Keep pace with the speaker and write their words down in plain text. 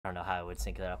don't know how I would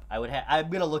sync it up. I'm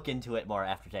gonna look into it more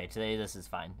after today. Today, this is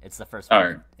fine. It's the first one. All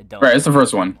right. Right, it's the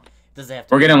first one. Does it have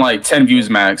to We're getting like 10 views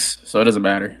max, so it doesn't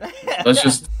matter. Let's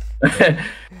just.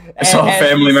 It's all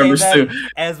family members too.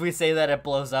 As we say that, it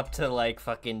blows up to like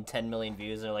fucking 10 million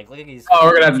views. They're like, look at these. Oh,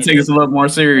 we're gonna have to take this a little more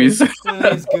serious.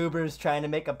 These goobers trying to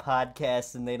make a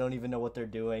podcast and they don't even know what they're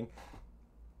doing.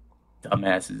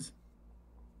 Dumbasses. Is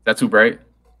that too bright?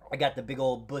 I got the big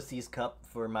old Bussies cup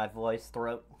for my voice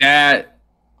throat. That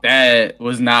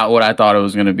was not what I thought it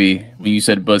was gonna be when you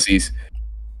said Bussies.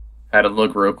 Had to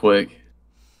look real quick.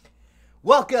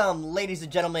 Welcome, ladies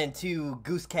and gentlemen, to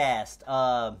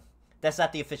Goosecast. That's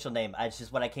not the official name. It's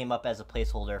just what I came up as a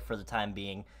placeholder for the time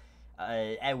being.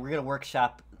 And we're gonna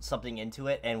workshop something into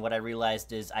it, and what I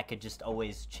realized is I could just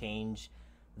always change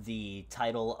the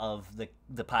title of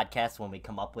the podcast when we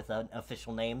come up with an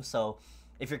official name. So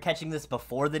if you're catching this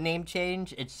before the name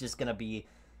change, it's just gonna be,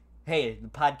 hey, the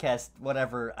podcast,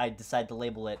 whatever I decide to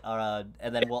label it,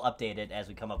 and then we'll update it as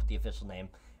we come up with the official name.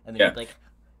 And then you're like,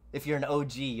 if you're an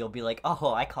OG, you'll be like,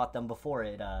 oh, I caught them before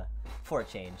it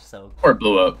changed. So or it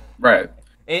blew up, right?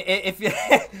 If you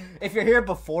if you're here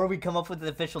before we come up with the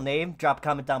official name, drop a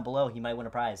comment down below. You might win a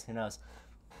prize. Who knows?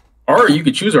 Or you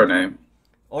could choose our name.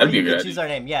 Or That'd you could choose our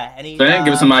name. Yeah. Any give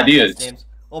us some ideas. Names.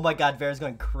 Oh my God, Vera's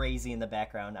going crazy in the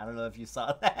background. I don't know if you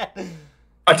saw that.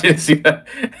 I didn't see that.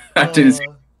 I didn't see.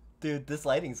 Dude, this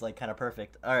lighting's like kind of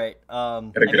perfect. All right.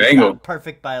 Got a good angle.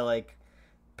 Perfect by like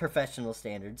professional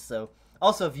standards. So.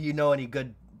 Also, if you know any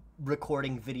good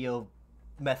recording video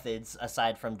methods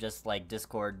aside from just like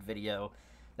Discord video,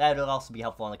 that would also be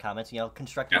helpful in the comments. You know,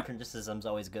 constructive criticism's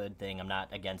always a good thing. I'm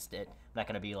not against it. I'm not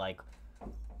gonna be like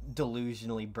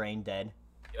delusionally brain dead.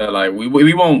 Yeah, like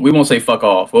we won't say fuck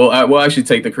off. We'll actually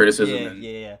take the criticism.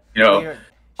 Yeah. You know,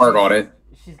 work on it.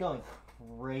 She's going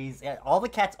crazy. All the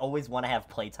cats always want to have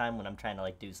playtime when I'm trying to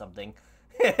like do something.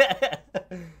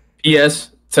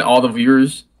 P.S. to all the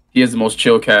viewers. He has the most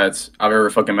chill cats I've ever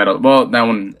fucking met. Well, that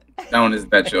one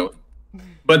isn't that chill,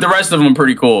 but the rest of them are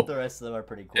pretty cool. The rest of them are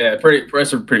pretty cool. Yeah, the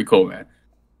rest are pretty cool, man.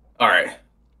 All right,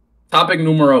 topic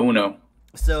numero uno.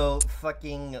 So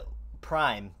fucking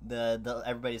Prime, the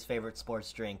everybody's favorite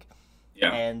sports drink,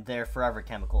 and their forever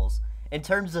chemicals. In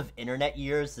terms of internet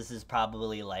years, this is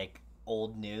probably like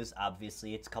old news.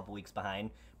 Obviously, it's a couple weeks behind,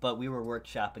 but we were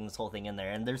workshopping this whole thing in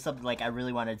there, and there's something like I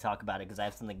really wanted to talk about it because I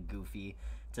have something goofy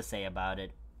to say about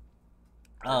it.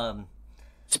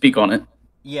 Speak on it.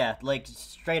 Yeah, like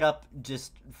straight up,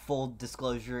 just full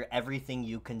disclosure, everything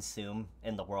you consume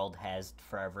in the world has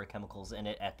forever chemicals in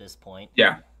it at this point.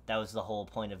 Yeah. That was the whole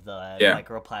point of the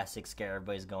microplastic scare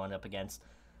everybody's going up against.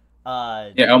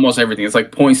 Almost everything. It's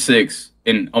like 0.6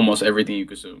 in almost everything you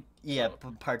consume. Yeah,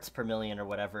 parts per million or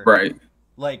whatever. Right.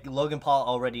 Like, Logan Paul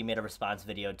already made a response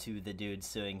video to the dude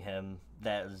suing him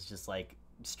that was just like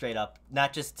straight up,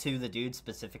 not just to the dude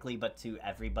specifically, but to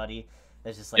everybody.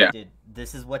 It's just like, dude,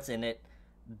 this is what's in it.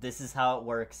 This is how it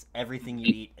works. Everything you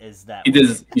eat is that.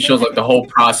 He shows like the whole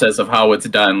process of how it's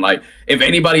done. Like, if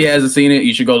anybody hasn't seen it,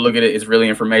 you should go look at it. It's really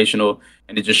informational,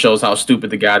 and it just shows how stupid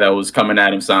the guy that was coming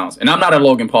at him sounds. And I'm not a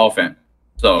Logan Paul fan,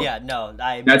 so yeah, no,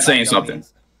 that's saying something.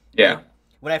 Means. Yeah.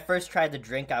 When I first tried the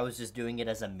drink, I was just doing it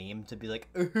as a meme to be like,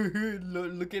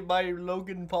 look at my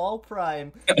Logan Paul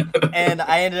Prime, and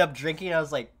I ended up drinking. And I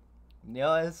was like.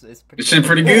 No, it's pretty. It's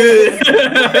pretty good.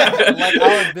 Like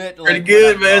I'll admit, like, pretty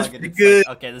good, man. It's pretty good.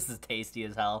 Like, okay, this is tasty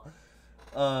as hell.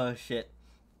 Oh shit!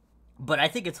 But I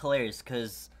think it's hilarious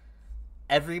because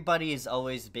everybody is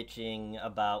always bitching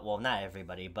about. Well, not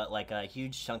everybody, but like a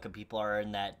huge chunk of people are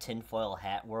in that tinfoil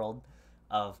hat world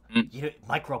of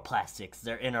microplastics.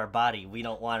 They're in our body. We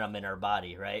don't want them in our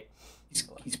body, right?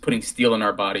 He's putting steel in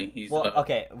our body.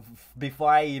 Okay,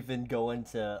 before I even go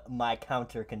into my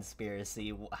counter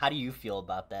conspiracy, how do you feel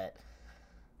about that?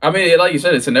 I mean, like you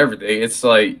said, it's in everything. It's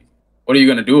like, what are you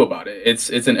gonna do about it? It's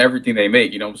in everything they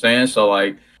make. You know what I'm saying? So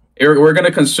like, we're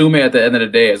gonna consume it at the end of the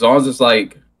day. As long as it's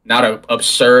like not an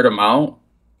absurd amount,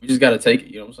 we just gotta take it.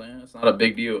 You know what I'm saying? It's not a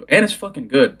big deal, and it's fucking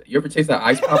good. You ever taste that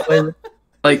ice pop flavor?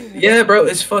 Like, yeah, bro,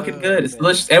 it's fucking good. It's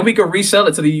delicious, and we could resell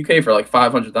it to the UK for like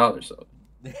 $500. So.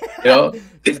 You know?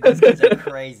 These kids are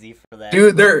crazy for that.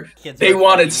 Dude, they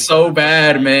want it so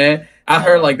bad, man. I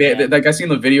heard like I seen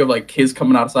the video of like kids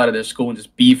coming outside of their school and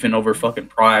just beefing over fucking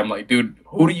Prime. Like, dude,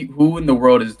 who in the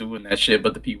world is doing that shit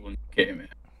but the people in the UK, man?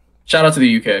 Shout out to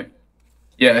the UK.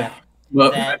 Yeah.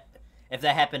 Well, if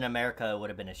that happened in America, it would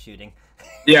have been a shooting.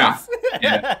 Yeah.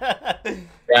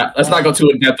 Let's not go too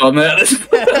in depth on that.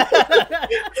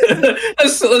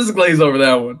 Let's glaze over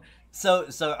that one. So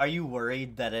are you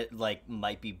worried that it like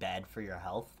might be bad for your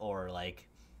health, or like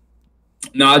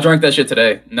No, I drank that shit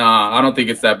today. Nah, I don't think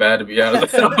it's that bad to be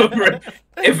honest.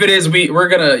 If it is, we're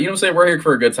gonna, you know what I'm saying? We're here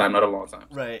for a good time, not a long time.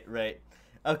 So. Right, right.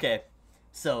 Okay,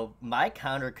 so my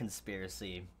counter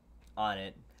conspiracy on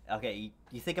it. Okay,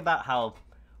 you think about how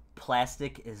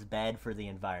plastic is bad for the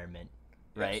environment,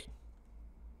 right? Yes.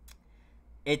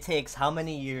 It takes how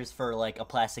many years for like a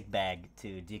plastic bag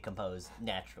to decompose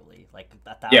naturally? Like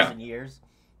a Yeah. 1,000 years,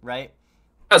 right?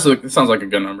 It sounds like a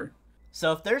good number.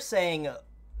 So if they're saying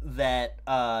that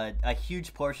a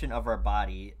huge portion of our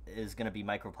body is gonna be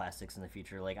microplastics in the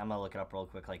future, like I'm gonna look it up real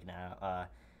quick, like now,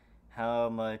 how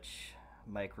much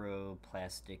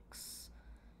microplastics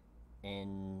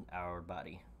in our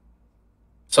body?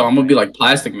 So I'm gonna be Right. like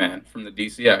Plastic Man from the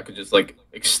DC. I could just like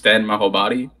extend my whole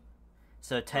body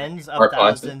So and make me tens of part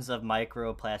plastic. thousands of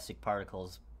microplastic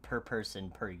particles per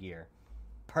person per year.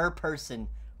 Per person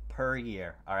per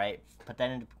year. All right, put that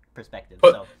into perspective.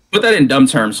 Put So, put that in dumb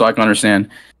terms so I can understand.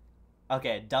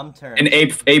 okay, dumb In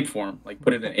terms. ape form. Like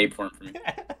put it in ape form for me.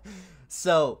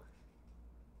 So,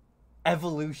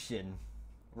 evolution,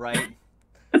 right?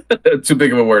 Too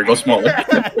big of a word. Go smaller.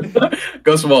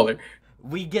 Go smaller.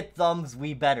 We get thumbs,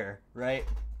 we better, right?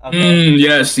 Okay.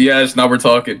 Yes, yes. Now we're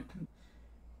talking.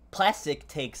 Plastic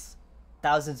takes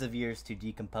thousands of years to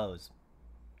decompose.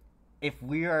 If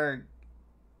we are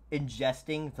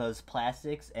ingesting those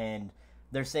plastics and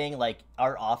they're saying like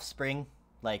our offspring,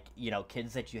 like,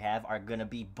 kids that you have are going to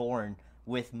be born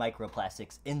with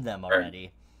microplastics in them Right.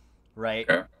 already, right?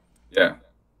 Okay. Yeah.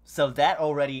 So that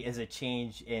already is a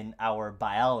change in our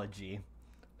biology,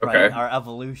 right? Okay. Our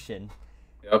evolution.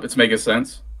 Yep. It's making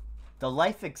sense. The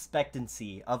life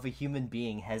expectancy of a human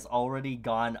being has already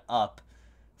gone up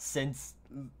since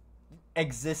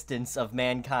existence of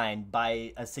mankind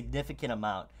by a significant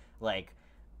amount, like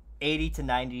 80 to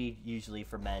 90 usually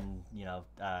for men,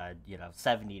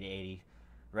 70 to 80,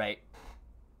 right?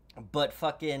 But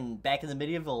fucking back in the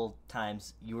medieval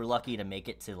times, you were lucky to make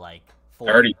it to like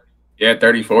 40, 30. Yeah,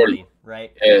 30, 30, 40. 40,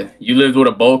 right? Yeah. You lived with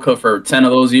a Boca for 10 of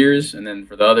those years, and then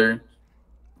for the other,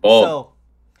 bald. So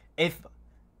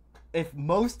if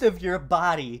most of your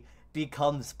body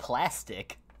becomes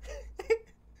plastic,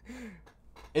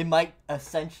 it might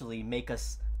essentially make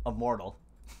us immortal.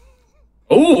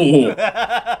 Ooh. Ooh.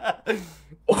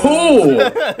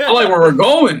 I like where we're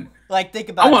going. Like, think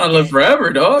I about it. want to live Okay,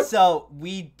 forever, dog. so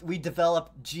we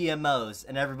developed GMOs,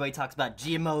 and everybody talks about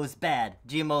GMOs bad.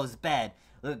 GMOs bad.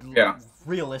 Yeah.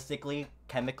 Realistically,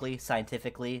 chemically,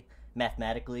 scientifically,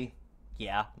 mathematically,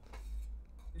 yeah.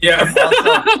 Yeah.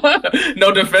 Also,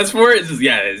 No defense for it. It's just,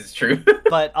 yeah, it's true.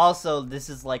 but also, this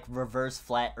is like reverse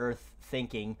flat Earth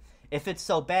thinking. If it's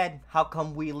so bad, how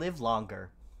come we live longer?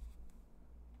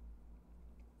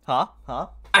 Huh? Huh?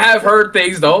 I have heard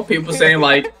things though. People saying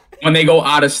like when they go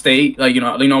out of state, like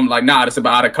like not it's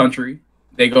about out of country.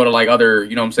 They go to like other,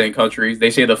 what I'm saying, countries.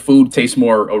 They say the food tastes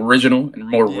more original and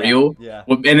more Yeah. real. Yeah.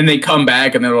 And then they come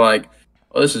back and they're like,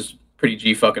 "Oh, this is pretty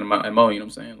G fucking mo." You know what I'm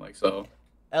saying? Like so.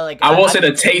 Like I will say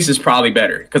the taste is probably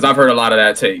better because I've heard a lot of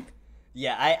that take.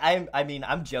 yeah, I mean,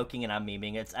 I'm joking and I'm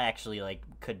memeing. It's actually like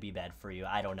could be bad for you.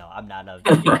 I don't know. I'm not a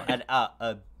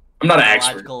I'm not an expert.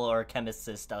 biological or chemist.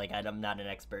 Like I'm not an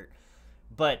expert,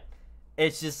 but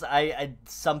it's just I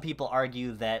some people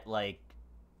argue that like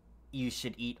you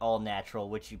should eat all natural,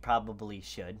 which you probably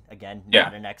should. Again, Yeah.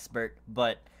 not an expert,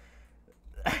 but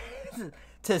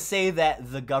to say that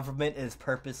the government is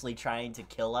purposely trying to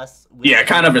kill us with Yeah,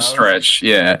 kind of a GMOs, stretch.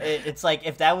 Yeah. it's like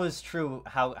if that was true,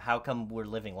 how come we're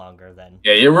living longer then?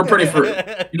 Yeah, yeah, we're pretty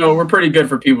we're pretty good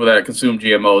for people that consume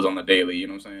GMOs on the daily. You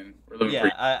know what I'm saying? We're living Yeah,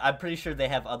 pretty. I'm pretty sure they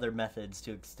have other methods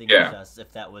to extinguish Yeah, us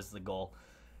if that was the goal.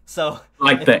 So,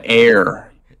 like the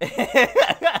air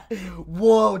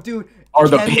whoa, dude, or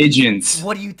the Ken, pigeons.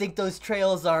 what do you think those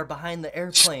trails are behind the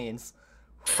airplanes?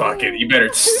 Fuck it, you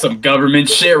better some government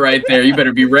shit right there. You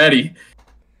better be ready.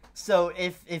 So,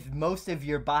 if most of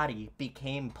your body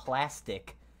became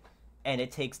plastic, and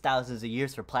it takes thousands of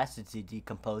years for plastic to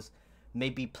decompose,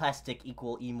 maybe plastic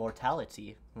equal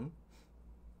immortality.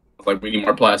 It's like we need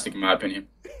more plastic, in my opinion.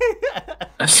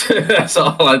 That's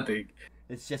all I think.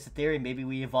 It's just a theory. Maybe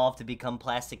we evolved to become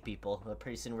plastic people. But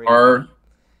pretty soon we're Or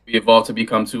we evolved to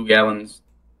become 2 gallons,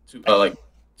 like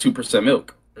 2%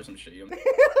 milk or some shit. You know?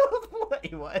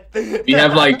 Wait, what? We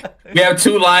have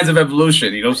 2 lines of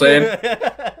evolution. You know what I'm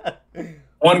saying?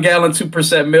 1 gallon,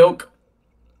 2% milk,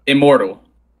 immortal.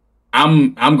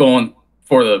 I'm going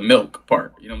for the milk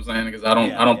part. You know what I'm saying? Because I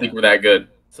don't think we're that good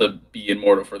to be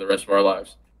immortal for the rest of our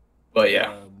lives. But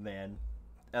yeah. Oh man.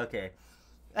 Okay.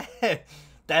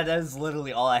 That is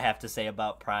literally all I have to say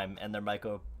about Prime and their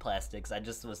microplastics. I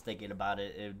just was thinking about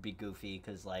it. It would be goofy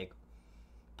because like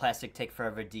plastic take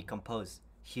forever to decompose.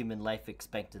 human life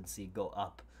expectancy go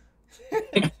up.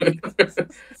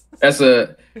 That's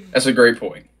a great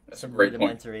point. That's a Some great point.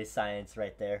 rudimentary science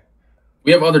right there.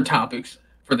 We have other topics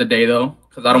for the day though,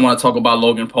 because I don't want to talk about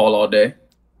Logan Paul all day.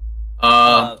 Uh,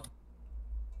 Uh,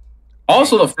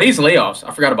 Also, okay. the phase layoffs.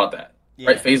 I forgot about that.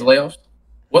 Right, Yeah, phase yeah. layoffs.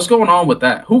 What's going on with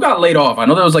that? Who got laid off? I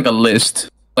know there was like a list,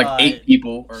 like Uh, 8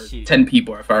 people or shoot. 10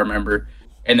 people, if I remember,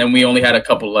 and then we only had a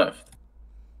couple left.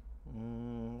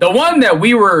 Mm, The one that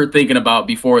we were thinking about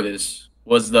before this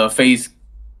was the phase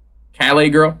Calais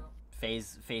girl,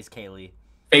 Phase Kaylee.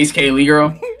 phase Kaylee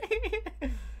girl.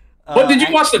 What did you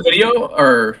I watch the video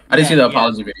or I didn't see yeah, the yeah.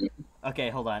 apology video? Okay,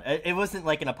 hold on. It wasn't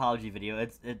like an apology video.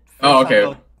 It Oh, first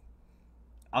okay.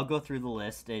 I'll go through the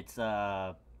list. It's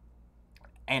and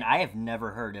I have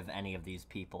never heard of any of these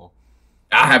people.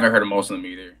 I haven't heard of most of them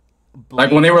either. Blaze,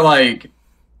 Like when they were like,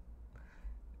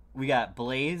 we got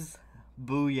Blaze,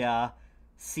 Booyah,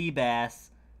 Seabass,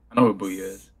 I know who Booyah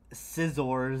is.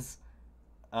 Scissors.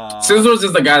 Scissors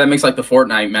is the guy that makes like the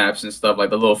Fortnite maps and stuff, like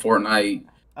the little Fortnite.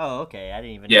 Oh, okay. I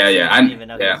didn't even. Yeah, know. yeah, I didn't even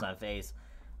know he yeah. was on Phase.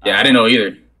 Yeah, I didn't know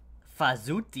either.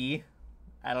 Fazuti.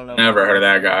 I don't know. Never heard of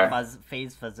that guy.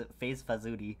 Phase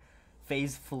Fazuti.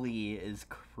 Phase Flea is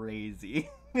crazy.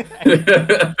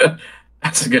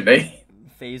 That's a good name.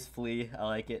 Phase Flea. I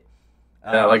like it.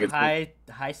 Yeah, I like it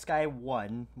too. High Sky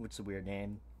 1, which is a weird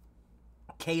name.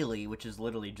 Kaylee, which is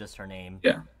literally just her name.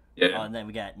 Yeah, yeah. And then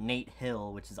we got Nate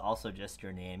Hill, which is also just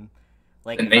your name.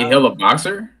 Like And Nate Hill a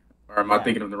boxer? Or am I Yeah.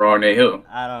 thinking of the wrong Nate Hill?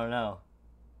 I don't know.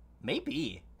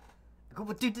 Maybe.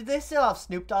 Dude, did they still have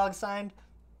Snoop Dogg signed?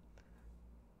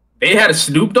 They had a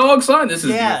Snoop Dogg sign? This is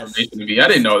new Yes. information to me. I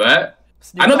didn't know that.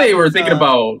 Snoop I know they Dogg were was, thinking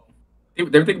about they were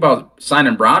thinking about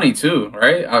signing Bronny too,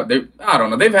 right? I don't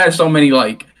know. They've had so many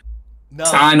like no.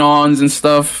 sign-ons and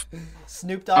stuff.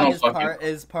 Snoop I Dogg don't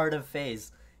is part of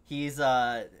Phase. He's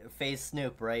Phase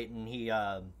Snoop, right? And he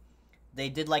they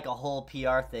did like a whole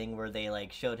PR thing where they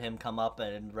like showed him come up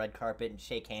and red carpet and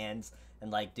shake hands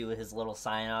and like do his little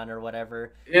sign on or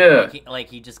whatever. Yeah. Like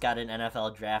he just got an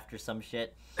NFL draft or some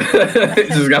shit. He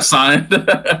just got signed.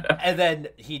 And then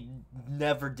he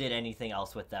never did anything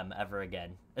else with them ever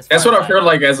again. That's what I've heard.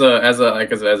 Like as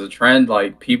a trend,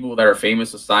 like people that are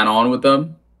famous to sign on with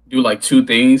them do like 2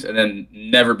 things and then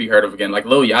never be heard of again. Like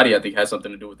Lil Yachty, I think has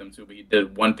something to do with them too, but he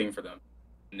did one thing for them,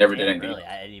 never did anything. Really,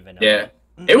 I didn't even know. Yeah,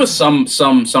 that. it was some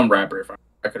rapper if I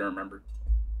couldn't remember.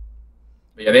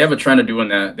 But yeah, they have a trend of doing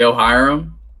that. They'll hire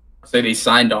them, say they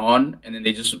signed on, and then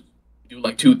they just do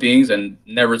like 2 things and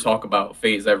never talk about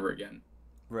Phase ever again.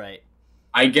 Right.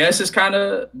 I guess it's kind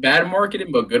of bad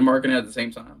marketing, but good marketing at the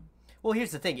same time. Well,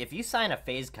 here's the thing: if you sign a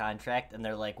Phase contract and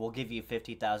they're like, "We'll give you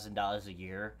 $50,000 a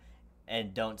year,"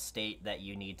 and don't state that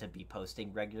you need to be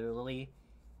posting regularly,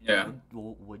 Yeah.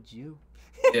 would you?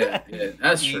 Yeah,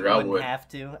 that's You true. I wouldn't would. have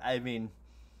to. I mean,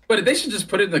 But they should just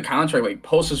put it in the contract, like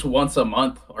post us once a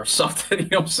month or something. You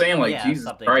know what I'm saying? Like yeah, Jesus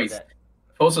something Christ, like that.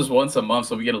 post us once a month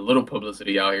so we get a little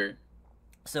publicity out here.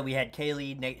 So we had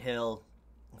Kaylee, Nate Hill,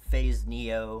 Phase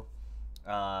Neo.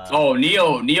 Oh,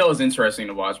 Neo is interesting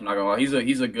to watch. I'm not gonna lie,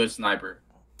 he's a good sniper.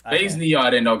 Phase Neo, I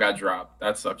didn't know got dropped.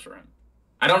 That sucks for him.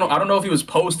 I don't know if he was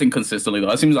posting consistently though.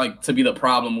 That seems like to be the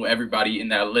problem with everybody in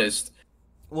that list.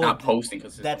 Well, not posting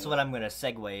consistently. That's what I'm gonna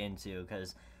segue into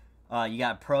because you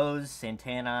got Pros,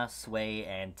 Santana, Sway,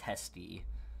 and Testy.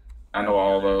 I know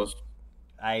all those.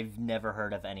 I've never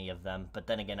heard of any of them, but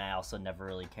then again, I also never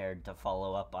really cared to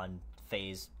follow up on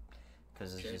Phase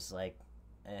because it's just like,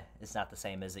 it's not the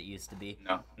same as it used to be.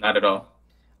 No, not at all.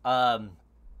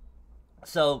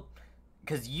 So,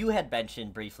 because you had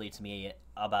mentioned briefly to me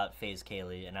about Phase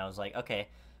Kaylee, and I was like, okay,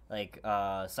 like,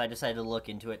 so I decided to look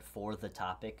into it for the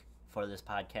topic for this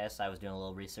podcast. I was doing a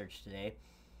little research today,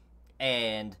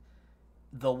 and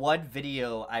the one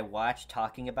video I watched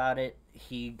talking about it,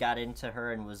 he got into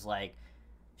her and was like,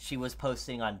 she was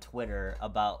posting on Twitter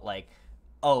about like,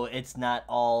 oh, it's not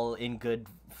all in good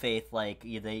faith, like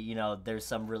there's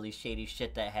some really shady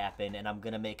shit that happened and I'm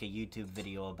gonna make a YouTube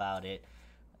video about it.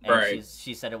 And right.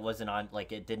 She said it wasn't on,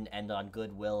 like, it didn't end on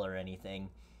goodwill or anything.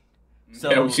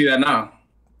 So, yeah, we see that now.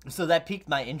 So that piqued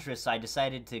my interest, so I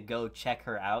decided to go check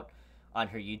her out on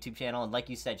her YouTube channel. And like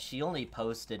you said, she only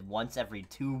posted once every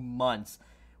 2 months,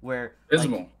 where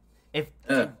Visible. Like,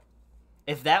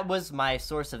 if that was my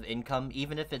source of income,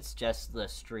 even if it's just the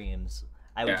streams,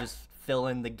 I would just fill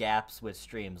in the gaps with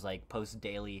streams, like post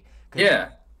daily. Yeah.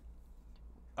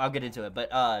 I'll get into it,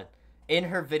 but in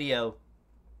her video,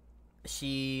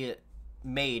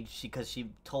 because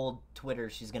she told Twitter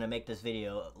she's gonna make this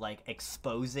video like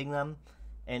exposing them,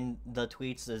 and the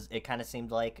tweets it kind of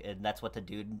seemed like, and that's what the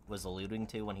dude was alluding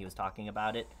to when he was talking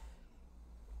about it.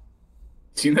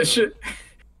 Seen that shit?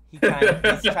 He's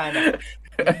trying to.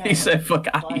 He said, "Fuck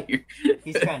out of fight. here."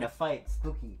 He's trying to fight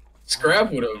Spooky.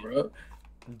 Scrap with him, bro.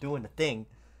 I'm doing the thing.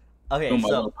 Okay, Doing my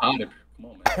so little powder. Come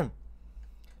on, man.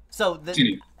 so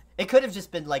it could have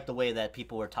just been like the way that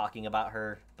people were talking about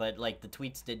her, but like the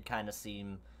tweets did kind of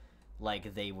seem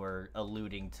like they were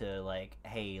alluding to like,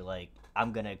 hey, like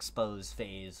I'm gonna expose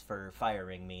FaZe for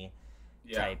firing me,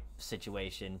 type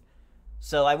situation.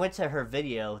 So I went to her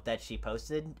video that she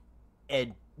posted,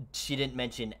 and she didn't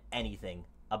mention anything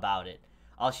about it.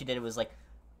 All she did was like,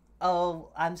 "Oh,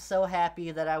 I'm so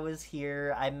happy that I was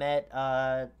here. I met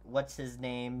what's his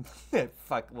name?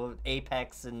 Fuck, well,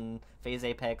 Apex and FaZe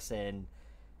Apex and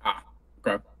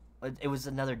Okay. it was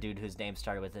another dude whose name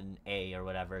started with an A or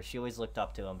whatever. She always looked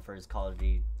up to him for his Call of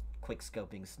Duty quick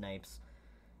scoping snipes.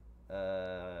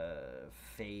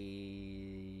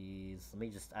 FaZe.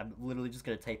 I'm literally just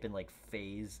gonna type in like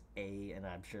FaZe A, and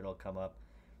I'm sure it'll come up.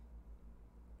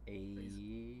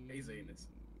 FaZe Anus.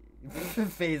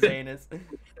 FaZe Anus.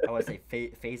 I want to say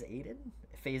FaZe Aiden.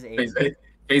 FaZe Aiden.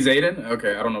 FaZe Aiden?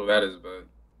 Okay, I don't know what that is, but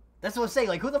that's what I'm saying.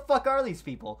 Like, who the fuck are these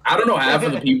people? I don't know half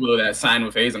of the people that sign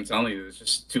with FaZe. I'm telling you, there's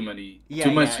just too much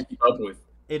to keep up with.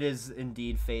 It is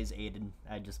indeed FaZe Aiden.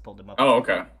 I just pulled him up. Oh,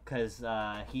 okay. Because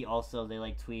they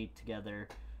like tweet together.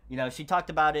 You know, she talked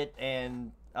about it,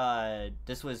 and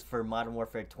this was for Modern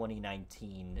Warfare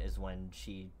 2019 is when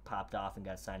she popped off and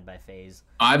got signed by FaZe.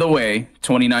 Either way,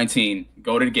 2019,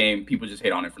 go to the game. People just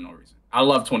hate on it for no reason. I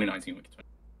love 2019,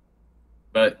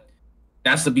 but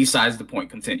that's besides the point.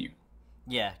 Continue.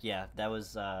 Yeah, that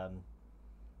was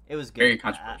it was good. Very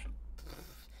controversial.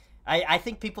 I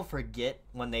think people forget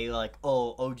when they like,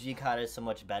 oh, OG COD is so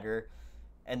much better,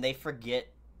 and they forget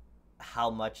how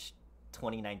much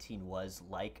 2019 was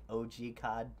like OG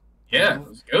COD. Yeah, it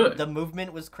was good. The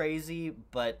movement was crazy,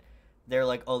 but they're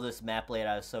like, oh, this map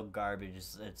layout is so garbage.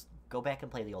 It's go back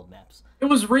and play the old maps. It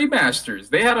was remasters.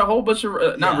 They had a whole bunch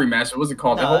of not remastered. What's it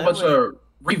called? A whole bunch of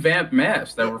revamped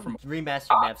maps that were from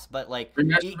remastered maps, but like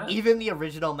even the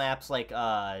original maps, like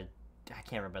I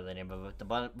can't remember the name of it.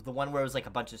 The one where it was like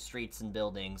a bunch of streets and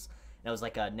buildings, and it was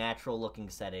like a natural looking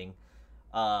setting.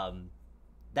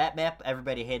 That map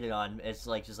everybody hated on. It's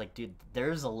like just like, dude,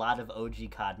 there's a lot of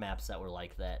OG COD maps that were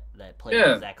like that play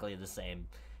exactly the same.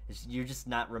 You're just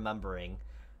not remembering.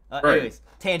 Anyways,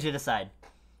 tangent aside.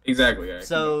 Exactly. Yeah,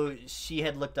 so she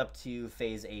had looked up to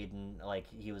FaZe Aiden, like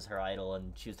he was her idol,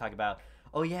 and she was talking about,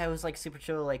 oh yeah, it was like super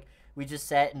chill, like we just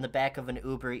sat in the back of an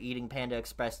Uber eating Panda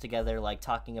Express together, like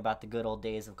talking about the good old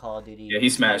days of Call of Duty. Yeah, he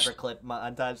smashed. Clip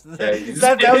montage. Yeah,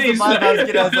 that was the vibe I was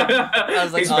getting. I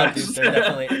was like, oh, dude,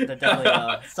 there's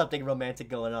definitely something romantic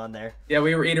going on there. Yeah,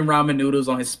 we were eating ramen noodles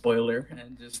on his spoiler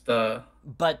and just.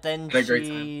 But then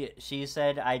she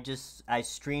said, I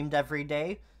streamed every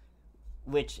day,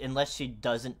 which unless she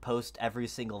doesn't post every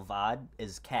single VOD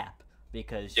is cap,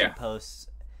 because she posts.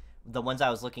 The ones I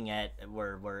was looking at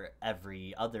were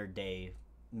every other day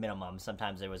minimum.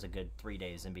 Sometimes there was a good 3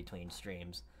 days in between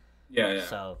streams. Yeah.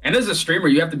 So, and as a streamer,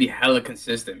 you have to be hella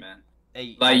consistent, man.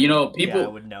 Like, you know, people. Yeah, I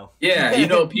would know. Yeah, you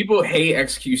know, people hate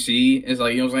XQC. It's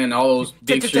like, you know what I'm saying? All those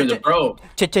big streams, bro.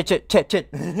 Chit. Then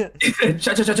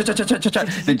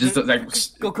just like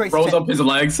go crazy. Rolls up his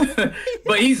legs.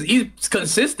 But he's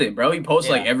consistent, bro. He posts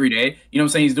like every day. You know what I'm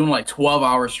saying? He's doing like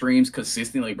 12-hour streams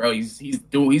consistently, bro.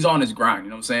 He's on his grind. You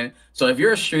know what I'm saying? So if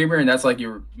you're a streamer and that's like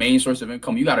your main source of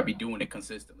income, you got to be doing it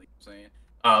consistently. You know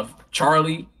what I'm saying?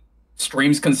 Charlie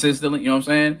streams consistently, you know what I'm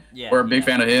saying? Yeah, we're a big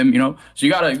fan of him, you know? So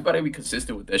you gotta be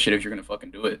consistent with that shit if you're gonna fucking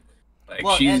do it. Like,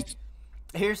 well,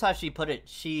 here's how she put it.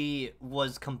 She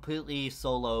was completely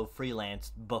solo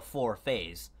freelance before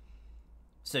FaZe.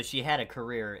 So she had a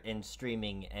career in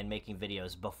streaming and making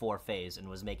videos before FaZe and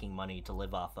was making money to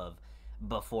live off of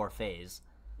before FaZe.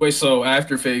 Wait, so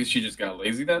after FaZe she just got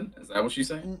lazy then? Is that what she's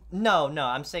saying? No,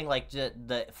 I'm saying like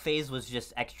the FaZe was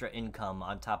just extra income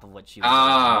on top of what she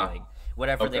was doing.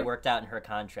 Whatever they worked out in her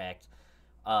contract.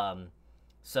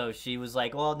 So she was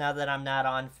like, well, now that I'm not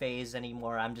on FaZe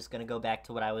anymore, I'm just going to go back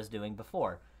to what I was doing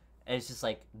before. And it's just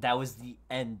like, that was the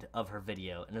end of her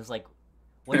video. And it was like,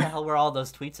 what the hell were all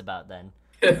those tweets about then?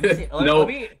 She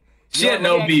had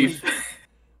no beef.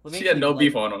 She had no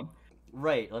beef on him.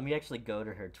 Right. Let me actually go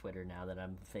to her Twitter now that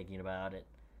I'm thinking about it.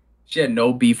 She had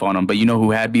no beef on him, but you know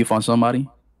who had beef on somebody?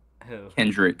 Who?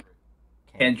 Kendrick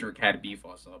had beef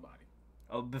on somebody.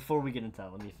 Oh, before we get into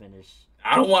that, let me finish.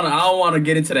 I don't want to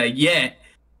get into that yet.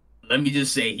 Let me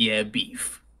just say he had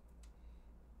beef.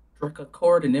 Struck a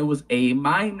chord and it was A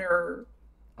minor.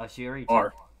 Oh, she already.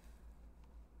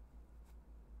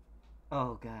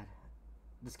 Oh God,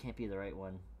 this can't be the right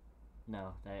one.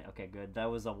 No, okay, good.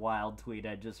 That was a wild tweet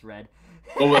I just read.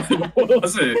 What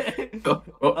was it?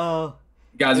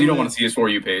 Guys, It you don't want to was. see his For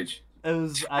You page. It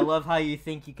was. I love how you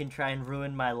think you can try and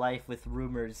ruin my life with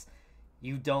rumors.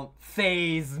 You don't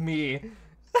phase me.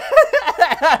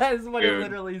 That's what it Dude.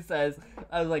 literally says.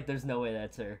 I was like, "There's no way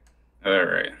that's her." All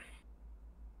right.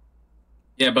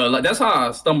 Yeah, but like that's how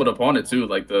I stumbled upon it too.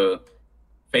 Like the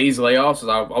phase layoffs.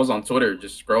 I was on Twitter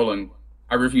just scrolling.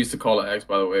 I refuse to call it X,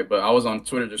 by the way, but I was on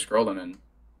Twitter just scrolling, and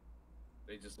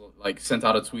they just like sent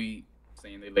out a tweet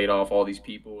saying they laid off all these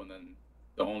people, and then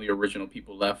the only original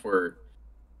people left were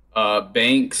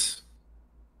Banks.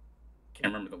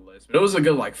 Can't remember the list, but it was a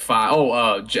good like five.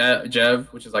 Oh,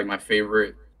 Jev, which is like my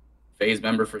favorite phase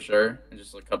member for sure, and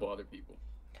just a couple other people.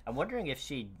 I'm wondering if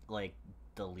she like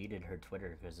deleted her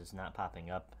Twitter because it's not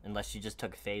popping up, unless she just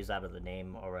took phase out of the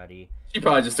name already. She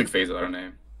probably just took phase out of her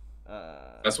name.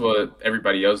 Uh, That's what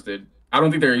everybody else did. I don't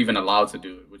think they're even allowed to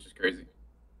do it, which is crazy.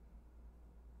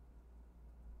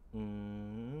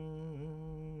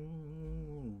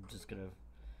 just gonna.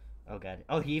 Oh god.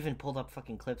 Oh, he even pulled up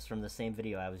fucking clips from the same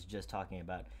video I was just talking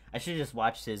about. I should have just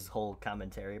watched his whole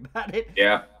commentary about it.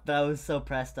 Yeah. But I was so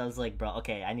pressed. I was like, bro,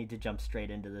 okay, I need to jump straight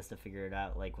into this to figure it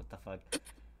out. Like, what the fuck? Is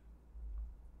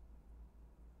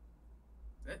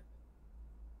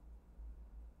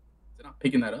it not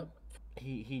picking that up?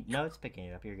 No, it's picking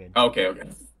it up. You're good. Okay, okay.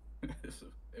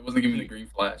 It wasn't giving me the green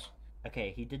flash.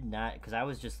 Okay, he did not, because I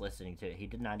was just listening to it. He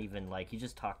did not even, like, he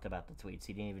just talked about the tweets.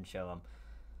 He didn't even show them.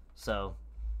 So,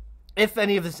 if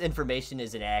any of this information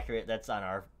is inaccurate, that's on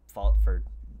our fault for,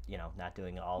 not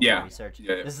doing all the research.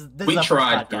 Yeah. This We is our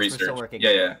tried first the podcast. research. We're still working.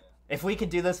 Yeah. If we could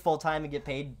do this full time and get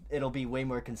paid, it'll be way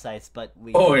more concise, but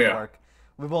we Oh, both yeah. work.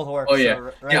 We both work. Oh yeah. So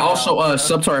right yeah. Also, now,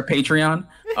 sub to our Patreon.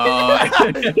 We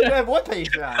have one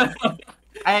Patreon.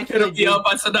 I actually It'll be do. up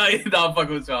by tonight. No, I'm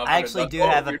fucking with you. I actually do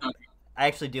have a. I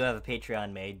actually do have a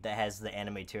Patreon made that has the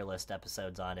anime tier list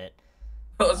episodes on it.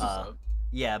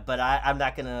 Yeah, but I'm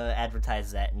not gonna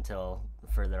advertise that until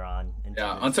further on.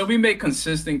 Until we make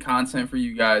consistent content for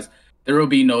you guys, there will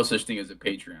be no such thing as a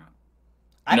Patreon.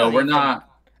 No, we're not.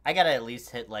 I gotta at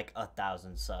least hit like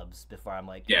 1,000 subs before I'm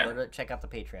like, Yeah. go to check out the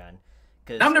Patreon.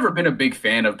 I've never been a big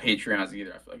fan of Patreons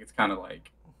either. I feel like it's kind of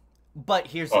like. But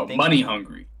here's the thing. Money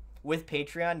hungry. With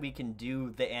Patreon, we can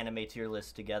do the anime tier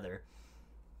list together.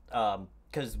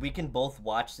 Because we can both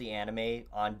watch the anime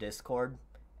on Discord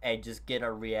and just get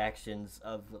our reactions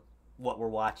of what we're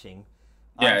watching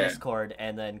on Discord,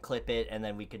 and then clip it, and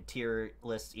then we could tier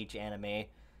list each anime,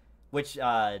 which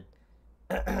I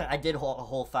did a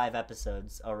whole 5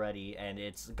 episodes already, and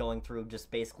it's going through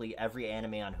just basically every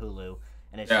anime on Hulu,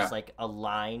 and it's just like a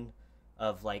line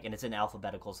of like, and it's in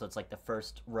alphabetical, so it's like the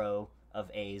first row of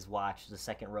A's watch, the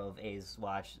second row of A's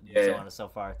watch, so on and so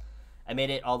forth. I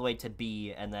made it all the way to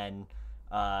B, and then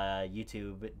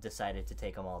YouTube decided to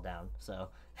take them all down. So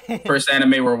first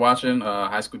anime we're watching,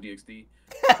 High School DxD,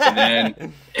 and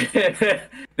then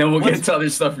then we'll get into other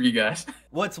stuff for you guys.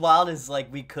 What's wild is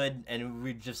like we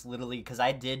just literally, because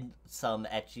I did some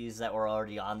etchies that were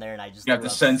already on there, and I just got to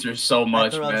censor so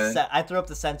much, man. I threw up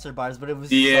the censor bars, but it was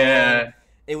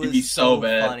it was so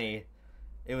bad. Funny.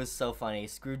 It was so funny.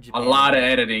 Screw Japan. A lot of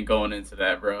editing going into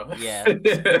that, bro.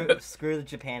 Yeah. Screw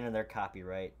Japan and their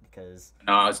copyright, because.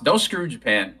 No, don't screw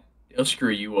Japan. They'll screw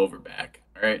you over back.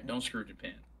 All right, don't screw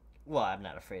Japan. Well, I'm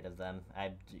not afraid of them.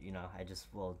 I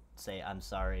just will say I'm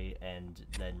sorry and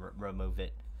then remove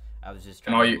it. I was just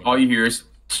trying. And all you hear is.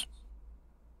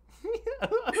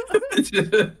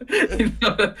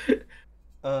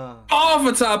 Off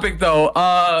a topic though.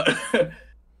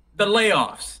 The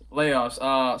layoffs.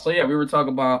 So yeah, we were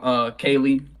talking about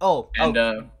Kaylee.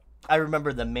 I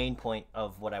remember the main point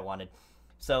of what I wanted.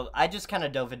 So I just kind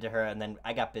of dove into her, and then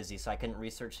I got busy, so I couldn't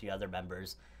research the other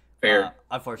members. Fair.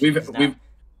 Unfortunately, it seems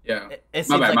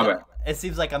my bad. It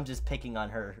seems like I'm just picking on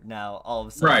her now all of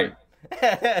a sudden.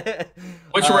 Right.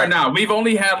 Which right now we've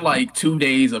only had like 2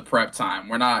 days of prep time.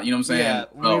 We're not, you know what I'm saying? Yeah,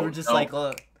 we were just like,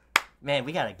 look. Man,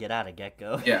 we gotta get out of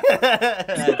Get-Go. Yeah,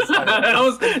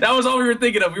 that was all we were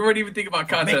thinking of. We weren't even thinking about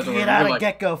content. Get out of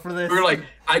Get-Go for this. We were like,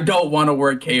 I don't want to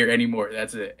work here anymore.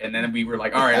 That's it. And then we were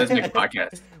like, all right, let's make a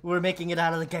podcast. We're making it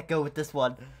out of the Get-Go with this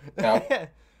one. Yeah.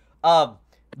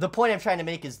 The point I'm trying to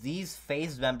make is these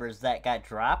phase members that got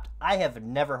dropped, I have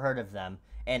never heard of them,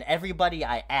 and everybody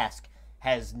I ask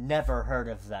has never heard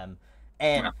of them,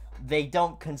 and they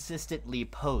don't consistently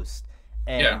post.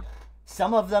 And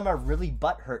some of them are really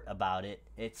butthurt about it,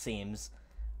 it seems.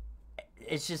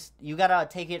 It's just, you gotta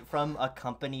take it from a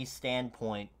company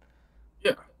standpoint.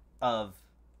 Yeah.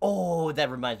 That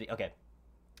reminds me. Okay.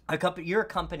 You're a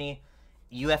company,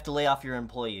 you have to lay off your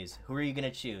employees. Who are you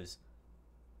gonna choose?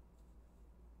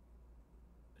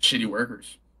 Shitty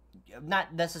workers.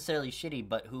 Not necessarily shitty,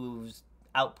 but who's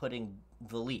outputting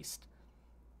the least.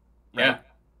 right? Yeah.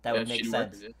 That Yeah, would make shitty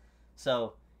sense. workers, yeah.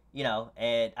 So,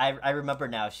 and I remember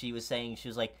now she was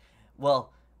like,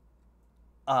 well,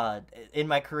 in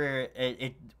my career,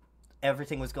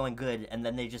 everything was going good, and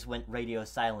then they just went radio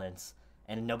silence,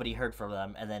 and nobody heard from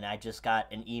them, and then I just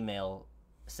got an email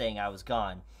saying I was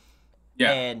gone.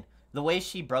 Yeah. And the way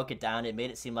she broke it down, it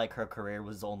made it seem like her career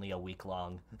was only a week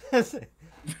long. I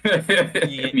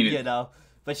mean, you know,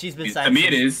 but she's been to signed me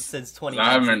it is. since 'Cause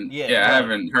I 2019. haven't, yeah, I Right.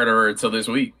 haven't heard of her until this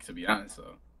week, to be honest.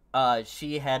 So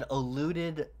She had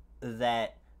alluded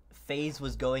that FaZe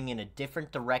was going in a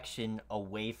different direction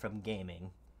away from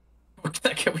gaming.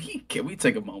 can we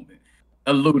take a moment?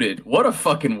 Alluded. What a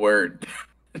fucking word.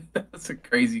 That's a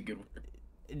crazy good word.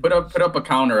 Put up a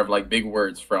counter of like big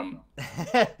words from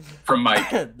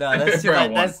Mike. No, that's too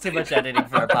much. That's too much editing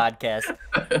for our podcast.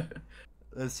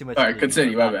 That's too much. All right,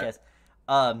 continue. My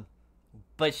bad.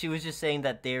 But she was just saying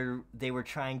that they were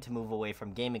trying to move away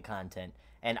from gaming content,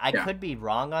 and I Yeah. could be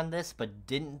wrong on this, but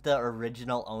didn't the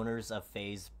original owners of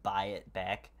FaZe buy it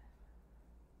back?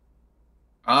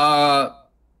 I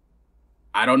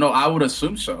don't know. I would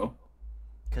assume so.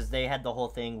 Because they had the whole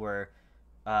thing where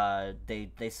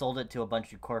they sold it to a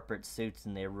bunch of corporate suits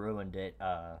and they ruined it.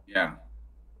 Yeah.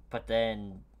 But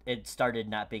then it started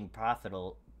not being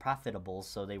profitable,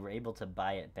 so they were able to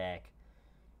buy it back.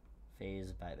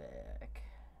 FaZe buyback.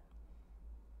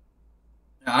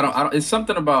 I don't. It's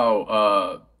something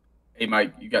about. Hey,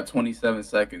 Mike, you got 27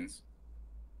 seconds.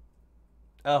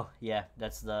 Oh yeah,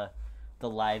 that's the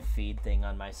live feed thing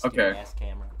on my stupid ass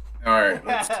camera. All right.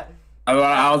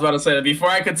 I was about to say that before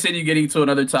I continue getting to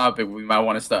another topic, we might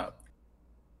want to stop.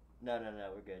 No,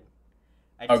 we're good.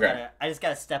 I just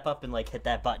gotta step up and like hit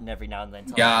that button every now and then.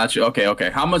 Gotcha.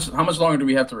 Okay. How much longer do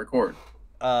we have to record?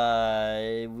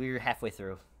 We're halfway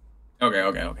through.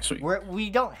 Okay. Sweet. We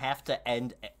don't have to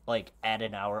end like at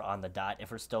an hour on the dot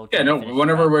if we're still. Yeah, no.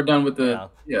 Whenever we're done with the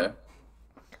yeah.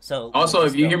 So also,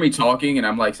 if you hear me talking and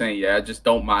I'm like saying yeah, just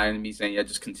don't mind me saying yeah,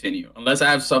 just continue. Unless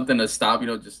I have something to stop,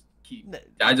 just keep.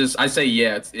 I say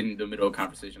yeah, it's in the middle of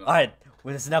conversation. All right,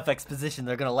 when it's enough exposition,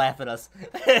 they're gonna laugh at us.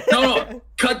 No,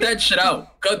 cut that shit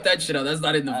out. Cut that shit out. That's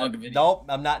not in the fucking video. Nope,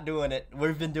 I'm not doing it.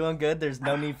 We've been doing good. There's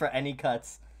no need for any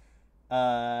cuts.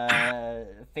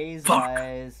 FaZe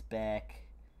guys back.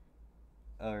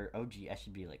 Or OG, I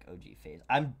should be like OG FaZe.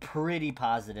 I'm pretty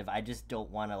positive. I just don't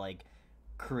want to like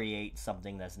create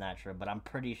something that's not true, but I'm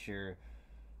pretty sure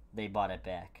they bought it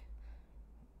back.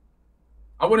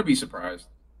 I wouldn't be surprised.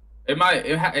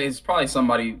 It's probably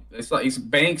somebody. It's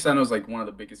Banks. I know is like one of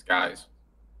the biggest guys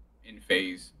in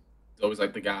FaZe. He's always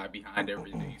like the guy behind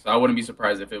everything. So I wouldn't be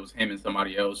surprised if it was him and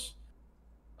somebody else.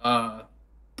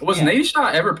 Was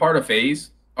Nadeshot ever part of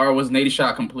FaZe, or was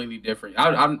Nadeshot completely different?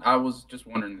 I was just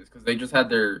wondering this because they just had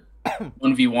their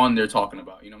 1v1 they're talking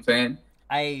about. You know what I'm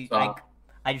saying?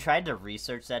 I tried to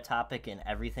research that topic, and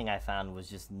everything I found was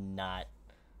just not,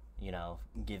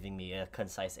 giving me a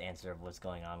concise answer of what's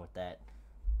going on with that.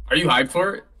 Are you hyped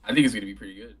for it? I think it's gonna be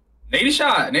pretty good.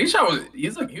 Nadeshot he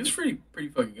was pretty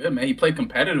fucking good, man. He played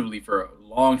competitively for a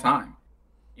long time.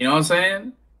 You know what I'm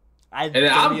saying? I've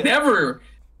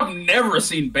never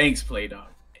seen Banks play though.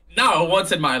 Not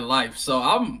once in my life. So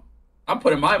I'm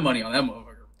putting my money on that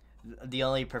motherfucker. The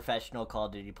only professional Call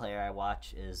of Duty player I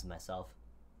watch is myself.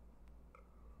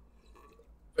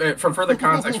 For further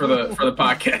context for the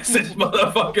podcast, this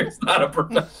motherfucker's not a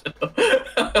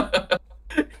professional.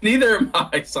 Neither am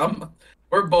I. So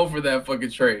we're both for that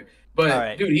fucking trade. But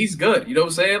right. Dude, he's good. You know what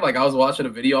I'm saying? Like I was watching a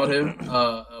video on him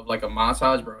of like a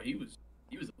montage, bro. He was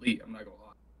elite. I'm not gonna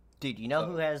lie. Dude, you know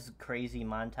who has crazy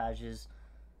montages?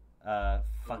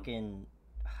 Fucking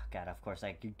God. Of course,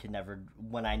 I can never.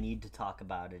 When I need to talk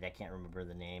about it, I can't remember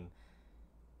the name.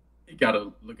 You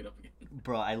gotta look it up again,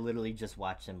 bro. I literally just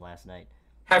watched him last night.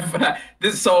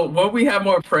 So when we have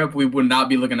more prep, we would not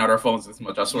be looking at our phones this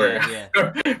much. I swear. Yeah.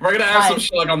 We're gonna have some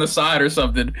shit like on the side or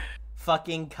something.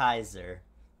 Fucking Kaiser.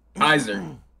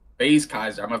 FaZe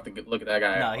Kaiser. I'm gonna have to look at that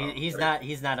guy. No, he's not.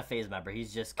 He's not a FaZe member.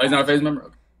 He's just. Oh, he's not a FaZe member.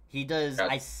 Okay. He does.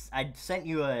 Gotcha. I sent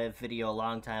you a video a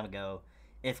long time ago.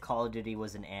 If Call of Duty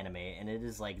was an anime, and it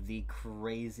is like the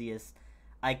craziest.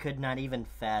 I could not even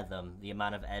fathom the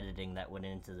amount of editing that went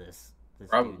into this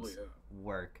dude's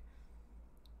work.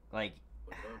 Like.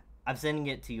 I'm sending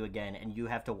it to you again, and you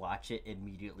have to watch it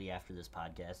immediately after this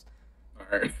podcast. All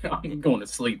right, I'm going to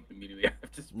sleep immediately after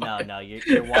this podcast. No,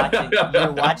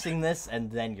 you're watching this,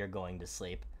 and then you're going to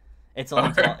sleep. It's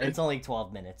only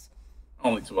 12 minutes.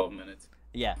 Only 12 minutes.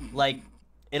 Yeah, like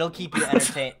it'll keep you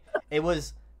entertained. It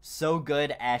was so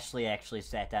good. Ashley actually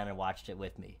sat down and watched it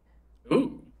with me.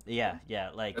 Ooh. Yeah.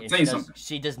 Like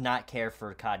she does not care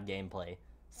for COD gameplay.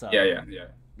 Yeah, So yeah, yeah.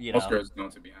 you Most know, girls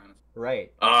don't, to be honest.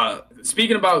 right?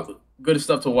 Speaking about good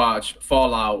stuff to watch,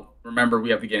 Fallout. Remember, we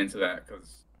have to get into that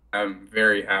because I'm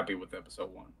very happy with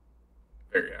episode 1.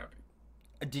 Very happy.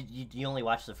 Did you only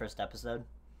watch the first episode?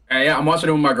 And yeah, I'm watching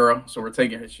it with my girl, so we're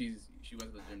taking her. She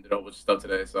went to the gym, did all bunch of stuff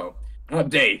today. So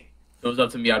update. If it was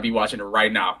up to me, I'd be watching it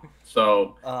right now.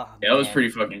 So Oh yeah, it was man, pretty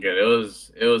fucking good. It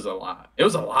was a lot. It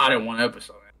was a lot in one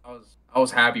episode. I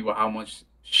was happy with how much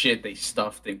shit they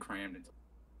stuffed and crammed into.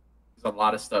 There's a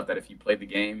lot of stuff that if you played the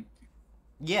game,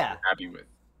 yeah, you're happy with.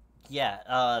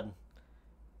 yeah.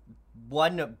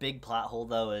 One big plot hole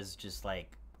though is just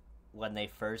like when they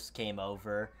first came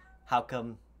over. How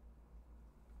come?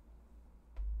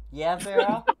 Yeah,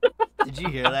 Pharaoh. Did you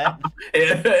hear that?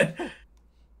 Yeah.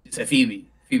 She said, feed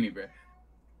me, bro.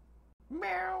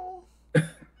 Meow.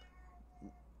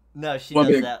 No, she One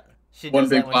does big, that. She one does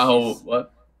big that when plot hole. she's.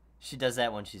 What? She does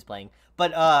that when she's playing.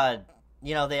 But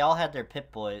they all had their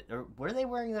Pip Boys. Or were they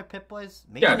wearing their Pip Boys?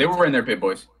 Maybe Yeah, they were did. wearing their Pit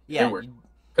Boys. Yeah. They were.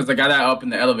 Because the guy that up in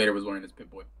the elevator was wearing his Pit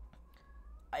Boy.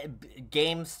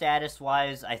 Game status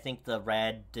wise, I think the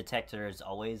red detector is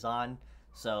always on.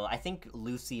 So I think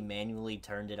Lucy manually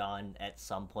turned it on at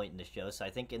some point in the show. So I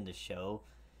think in the show,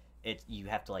 you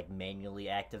have to like manually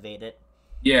activate it.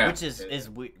 Yeah, which is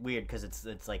weird because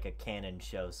it's like a canon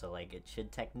show, so like it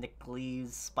should technically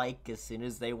spike as soon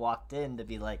as they walked in to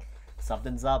be like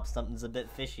something's up, something's a bit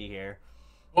fishy here.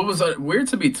 What was weird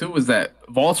to me too was that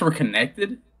vaults were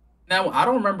connected. Now I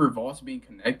don't remember vaults being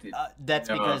connected. That's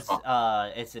because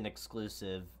it's an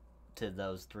exclusive to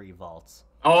those 3 vaults.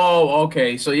 Oh,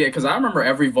 okay. So yeah, because I remember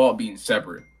every vault being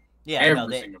separate. Yeah, no,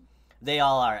 they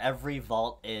all are. Every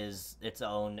vault is its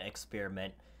own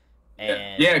experiment.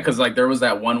 And yeah, because like there was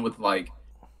that one with like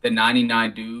the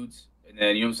 99 dudes, and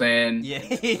then you know what I'm saying?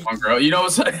 Yeah, one girl, you know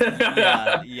what I'm saying?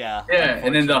 yeah. Yeah,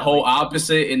 and then the whole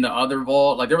opposite in the other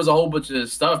vault. Like there was a whole bunch of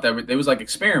stuff that there was like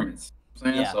experiments. You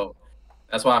know what I'm saying? Yeah. So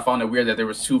that's why I found it weird that there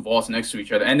was 2 vaults next to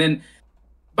each other. And then,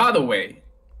 by the way,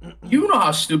 you know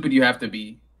how stupid you have to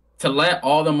be to let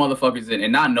all the motherfuckers in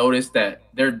and not notice that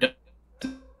they're done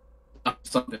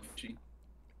something fishy.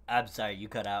 I'm sorry, you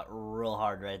cut out real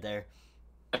hard right there.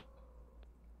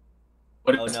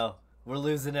 Oh no, we're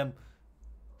losing him.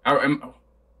 Are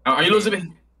you losing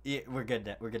me? Yeah, we're good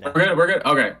now. We're good.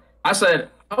 Okay. I said,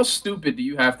 how stupid do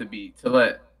you have to be to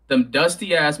let them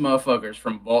dusty ass motherfuckers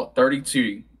from Vault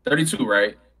 32,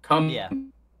 right? Come. Yeah.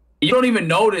 You don't even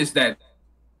notice that.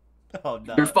 Oh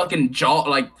no. Their fucking jaw,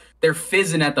 like they're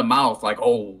fizzing at the mouth, like,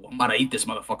 oh, I'm about to eat this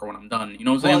motherfucker when I'm done. You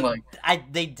know what I'm saying?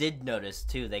 Like, they did notice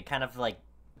too. They kind of like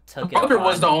took it. Booker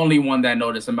was the only one that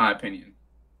noticed, in my opinion.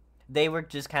 They were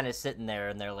just kind of sitting there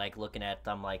and they're like looking at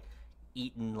them like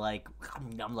eating like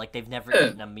I'm like they've never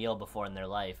eaten a meal before in their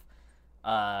life.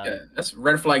 Yeah, that's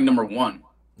red flag number 1.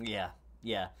 Yeah.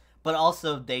 But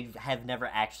also they have never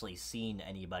actually seen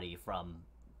anybody from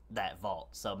that vault,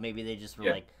 so maybe they just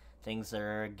were like, things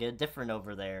are different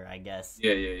over there, I guess.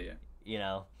 Yeah. You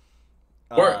know.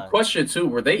 Question 2: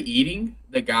 were they eating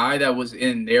the guy that was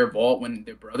in their vault when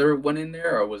their brother went in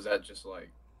there, or was that just like?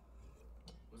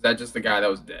 Was that just the guy that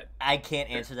was dead? I can't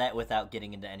answer that without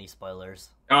getting into any spoilers.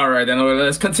 All right, then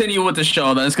let's continue with the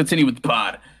show. Let's continue with the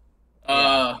pod.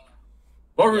 What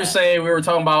were we saying? We were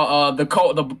talking about the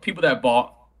people that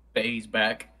bought FaZe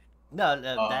back. No,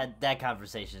 that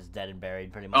conversation is dead and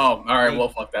buried pretty much. Oh, all right. Well,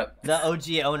 fuck that. The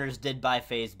OG owners did buy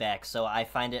FaZe back, so I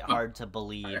find it hard to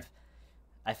believe. Okay.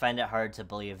 I find it hard to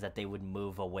believe that they would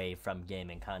move away from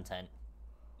gaming content.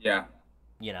 Yeah.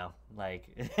 You know, like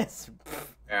it's.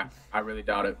 Yeah, I really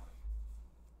doubt it.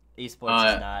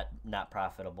 Esports is not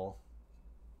profitable.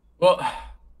 Well,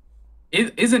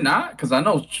 is it not? Because I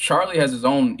know Charlie has his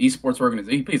own esports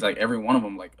organization. He pays like every one of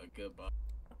them like a good buck.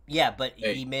 Yeah, but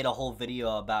he made a whole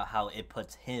video about how it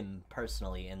puts him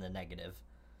personally in the negative.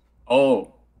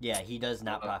 Oh. Yeah, he does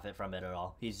not profit from it at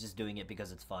all. He's just doing it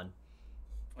because it's fun.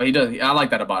 Well, he does. I like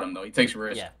that about him, though. He takes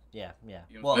risks. Yeah. You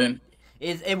know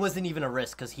it wasn't even a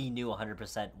risk because he knew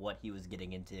 100% what he was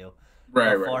getting into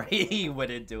before he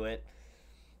went into it.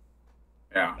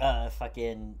 Yeah.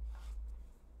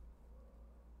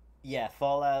 Yeah,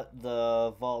 Fallout,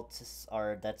 the vaults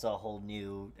that's a whole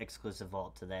new exclusive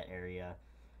vault to that area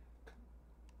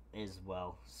as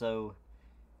well. So,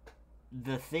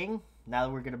 the thing, now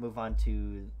we're going to move on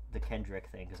to the Kendrick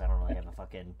thing, because I don't really have a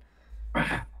fucking...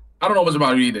 I don't know much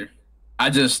about it either.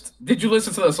 Did you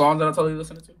listen to the songs that I told you to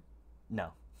listen to?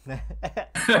 No.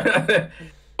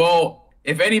 Well,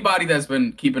 if anybody that's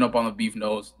been keeping up on the beef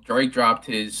knows, Drake dropped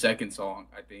his second song,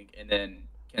 I think, and then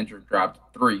Kendrick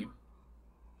dropped 3,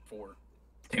 4.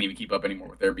 Can't even keep up anymore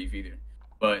with their beef either.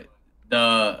 But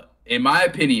in my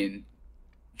opinion,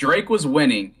 Drake was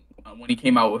winning when he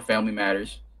came out with Family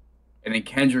Matters, and then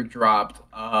Kendrick dropped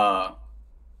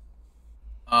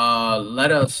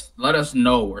let us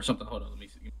know or something. Hold on, let me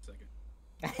see. Give me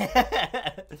a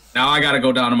second. Now I gotta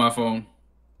go down to my phone.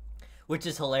 Which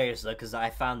is hilarious though, because I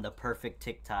found the perfect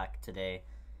TikTok today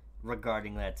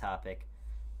regarding that topic.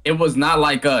 It was Not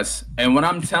Like Us, and when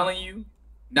I'm telling you,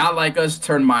 Not Like Us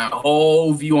turned my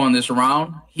whole view on this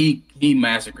round. He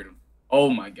massacred him. Oh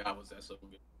my god, was that so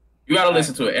good? You gotta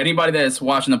listen to it. Anybody that's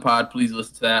watching the pod, please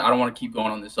listen to that. I don't want to keep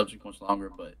going on this subject much longer,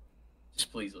 but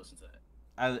just please listen to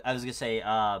that. I was gonna say,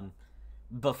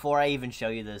 before I even show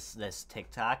you this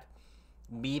TikTok,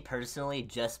 me personally,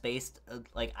 just based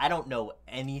like I don't know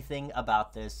anything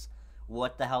about this.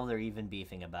 What the hell they're even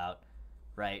beefing about,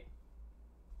 right?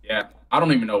 Yeah, I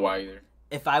don't even know why either.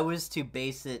 If I was to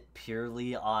base it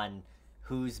purely on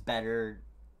who's better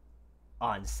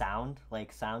on sound,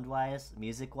 like sound wise,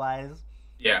 music wise,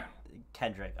 yeah,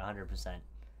 Kendrick, 100%.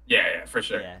 Yeah, for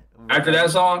sure. Yeah. After that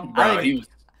song, bro,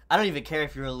 I don't even care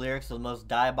if your lyrics are the most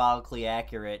diabolically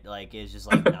accurate. Like, it's just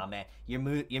like, nah, man, your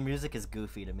music is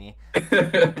goofy to me.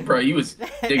 Bro, he was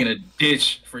digging a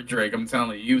ditch for Drake. I'm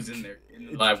telling you, he was in there in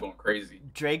the live going crazy.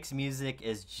 Drake's music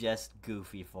is just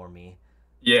goofy for me.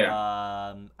 Yeah.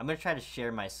 I'm gonna try to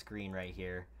share my screen right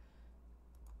here,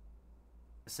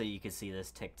 so you can see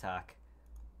this TikTok.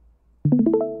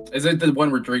 Is it the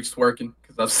one where Drake's twerking?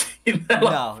 Because I've seen that.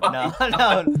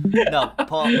 No.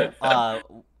 Paul.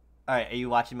 All right, are you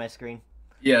watching my screen?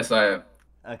 Yes, I am.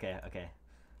 Okay.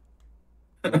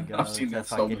 I've seen that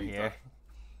so many times.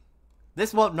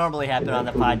 This won't normally happen on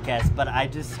the podcast, but I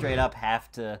just straight up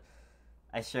have to.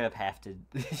 I straight up have to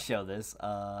show this.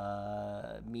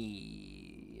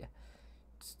 Me.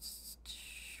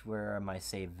 Where are my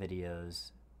saved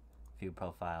videos? View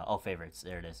profile. Oh, favorites.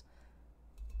 There it is.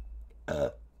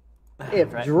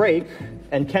 If Drake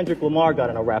and Kendrick Lamar got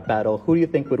in a rap battle, who do you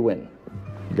think would win?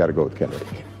 You got to go with Kendrick.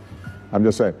 I'm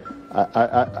just saying.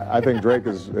 I think Drake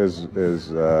is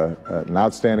an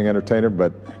outstanding entertainer,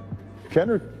 but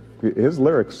Kendrick, his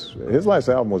lyrics, his last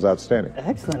album was outstanding.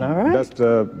 Excellent. All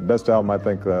right. Best album I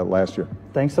think last year.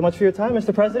 Thanks so much for your time,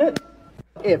 Mr. President.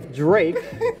 If Drake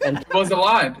and It was a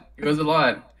lie.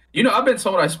 You know, I've been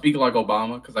told I speak like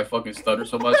Obama because I fucking stutter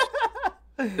so much.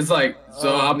 It's like,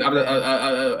 so and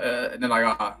then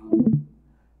like,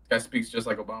 this guy speaks just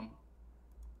like Obama.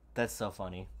 That's so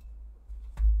funny.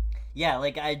 Yeah,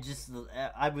 like I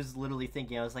was literally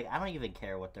thinking, I was like, I don't even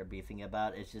care what they're beefing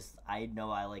about. It's just I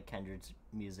know I like Kendrick's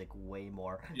music way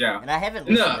more. Yeah, and I haven't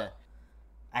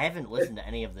listened to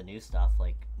any of the new stuff,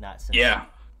 like not since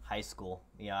high school.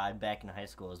 You know, I'm back in high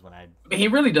school is when I mean, he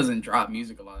really doesn't drop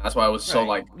music a lot. That's why I was so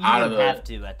like you out of the. the. Have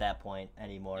to at that point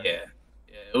anymore. Yeah,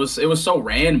 it was so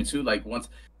random too. Like once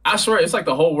I swear, it's like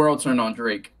the whole world turned on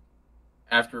Drake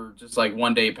after just like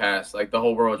one day passed. Like the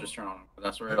whole world just turned on him.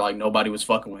 That's where like nobody was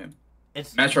fucking with him.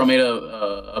 Metro made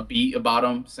a beat about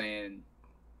him saying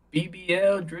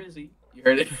BBL Drizzy. You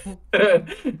heard it?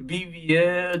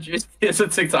 BBL Drizzy. It's a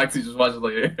TikTok too. Just watch it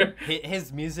later.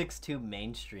 His music's too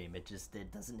mainstream. It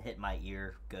doesn't hit my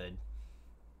ear good.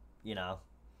 You know.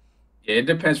 Yeah, it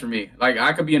depends for me. Like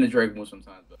I could be in a Drake mood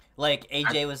sometimes, but like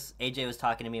AJ was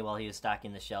talking to me while he was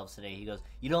stocking the shelves today. He goes,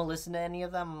 "You don't listen to any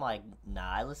of them?" I'm like, "Nah,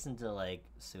 I listen to like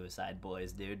Suicide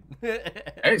Boys, dude."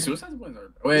 Hey, Suicide Boys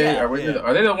are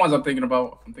they the ones I'm thinking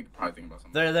about? Probably thinking about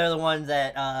something. They're the ones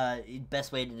that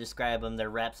best way to describe them.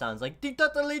 Their rap sounds like.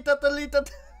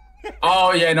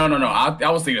 Oh yeah, no.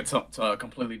 I was thinking to a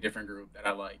completely different group that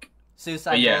I like.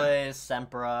 Suicide Boys,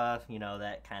 Sempra, you know,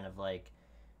 that kind of like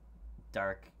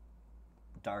dark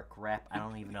rap. I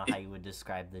don't even know how you would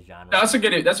describe the genre. That's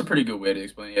a pretty good way to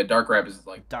explain it. Yeah, dark rap is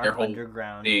like dark their whole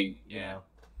underground thing. You know.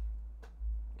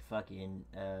 Fucking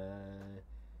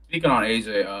Speaking on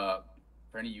AJ,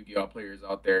 for any Yu-Gi-Oh players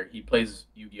out there, he plays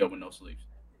Yu-Gi-Oh with no sleeves.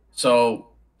 So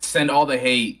send all the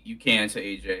hate you can to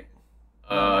AJ.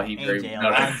 He very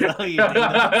Oh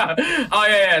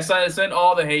yeah. So send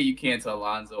all the hate you can to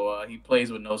Alonzo. He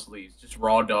plays with no sleeves. Just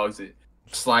raw dogs it.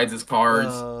 Slides his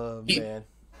cards. Oh man.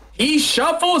 He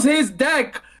shuffles his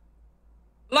deck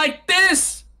like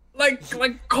this, like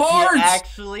cards.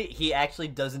 He actually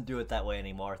doesn't do it that way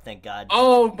anymore. Thank God.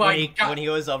 Oh my God! When he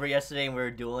was over yesterday and we were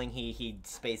dueling, he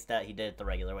spaced out. He did it the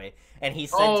regular way, and he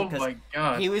said, my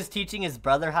God, he was teaching his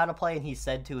brother how to play, and he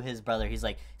said to his brother, he's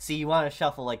like, "See, you want to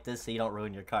shuffle like this so you don't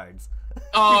ruin your cards."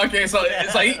 Oh, okay. So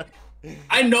it's like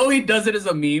I know he does it as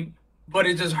a meme, but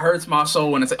it just hurts my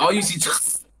soul when it's like, oh, you see,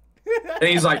 and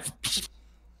he's like.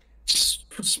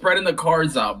 Spreading the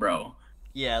cards out, bro.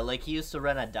 Yeah, like he used to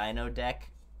run a Dino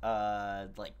deck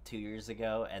like 2 years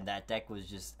ago, and that deck was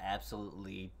just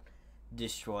absolutely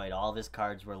destroyed. All of his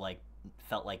cards were like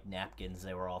felt like napkins.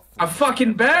 They were all. I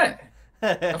fucking bet.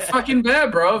 I fucking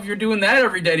bet, bro. If you're doing that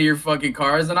every day to your fucking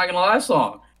cars, they're not gonna last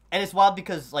long. And it's wild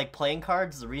because, like, playing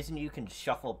cards, the reason you can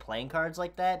shuffle playing cards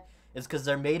like that is because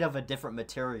they're made of a different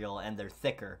material and they're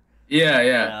thicker. Yeah,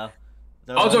 yeah.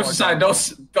 You know? All jokes aside,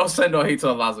 don't send no hate to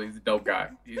Alonso. He's a dope guy.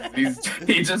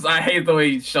 He just I hate the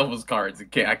way he shovels cards.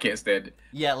 I can't stand it.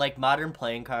 Yeah, like modern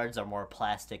playing cards are more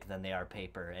plastic than they are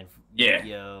paper, and yeah,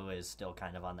 Yu-Gi-Oh is still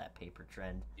kind of on that paper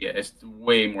trend. Yeah, it's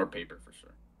way more paper for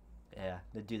sure. Yeah,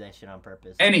 they do that shit on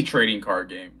purpose. Any trading card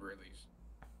game release.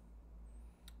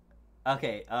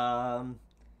 Okay,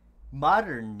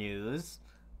 modern news.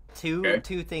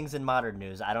 Two things in modern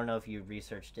news. I don't know if you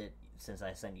researched it since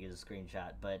I sent you the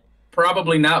screenshot, but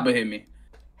probably not, but hit me.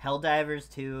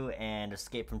 Helldivers 2 and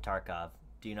Escape from Tarkov.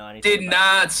 Do you know anything?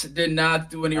 Did not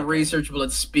do any research, but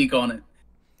let's speak on it.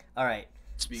 All right.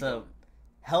 So,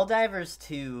 Helldivers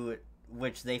 2,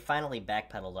 which they finally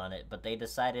backpedaled on it, but they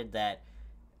decided that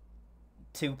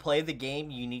to play the game,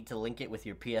 you need to link it with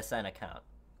your PSN account,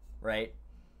 right?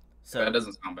 So that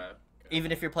doesn't sound bad. Okay.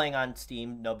 Even if you're playing on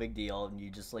Steam, no big deal, and you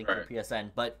just link your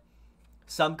PSN. But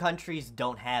some countries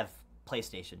don't have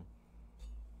PlayStation.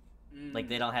 Like,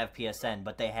 they don't have PSN,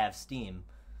 but they have Steam.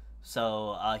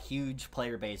 So a huge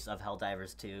player base of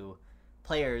Helldivers 2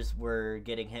 players were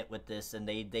getting hit with this, and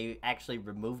they actually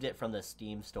removed it from the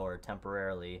Steam store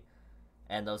temporarily.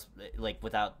 And those, like,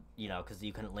 without, you know, because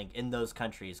you couldn't link in those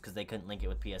countries because they couldn't link it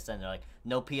with PSN. They're like,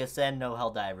 no PSN, no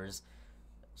Helldivers.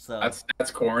 So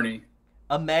that's corny.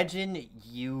 Imagine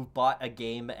you bought a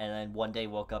game and then one day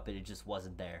woke up and it just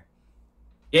wasn't there.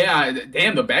 Yeah,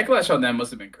 damn, the backlash on that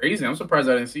must have been crazy. I'm surprised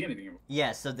I didn't see anything.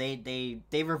 Yeah, so they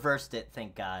reversed it,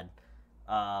 thank God.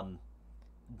 But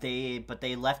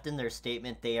they left in their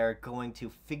statement they are going to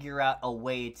figure out a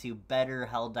way to better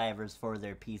Helldivers for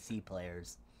their PC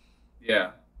players.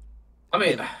 Yeah. I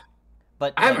mean,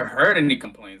 but I haven't heard any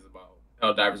complaints about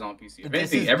Helldivers on PC. If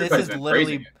anything, everybody's been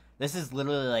praising it. This is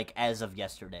literally like as of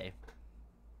yesterday.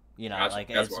 You know, like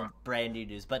it's brand new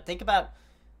news. But think about,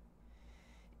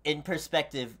 in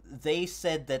perspective, they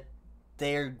said that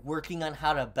they're working on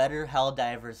how to better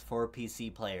Helldivers for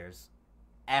PC players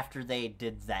after they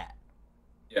did that.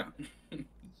 Yeah.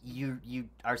 You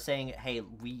are saying, hey,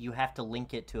 you have to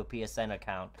link it to a PSN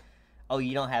account. Oh,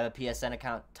 you don't have a PSN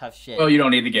account? Tough shit. Oh, you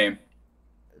don't need the game.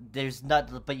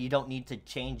 But you don't need to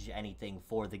change anything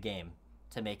for the game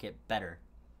to make it better.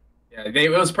 Yeah,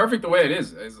 it was perfect the way it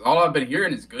is. All I've been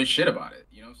hearing is good shit about it.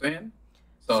 You know what I'm saying?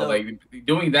 So like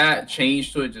doing that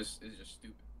change to it is just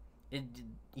stupid.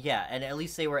 Yeah, and at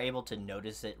least they were able to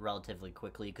notice it relatively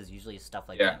quickly because usually stuff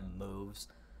like that moves.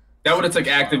 That would have took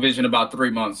Activision about 3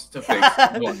 months to fix.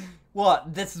 Well,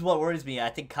 this is what worries me. I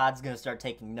think COD's gonna start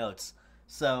taking notes.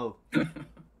 So,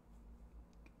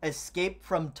 Escape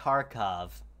from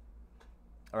Tarkov.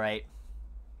 All right.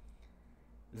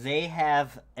 They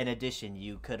have an edition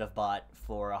you could have bought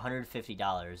for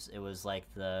 $150. It was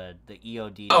like the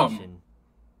EOD edition.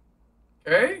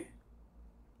 Okay.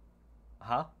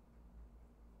 Huh?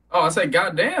 Oh, I said,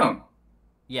 goddamn.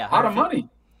 Yeah. A lot of money.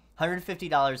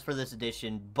 $150 for this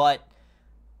edition, but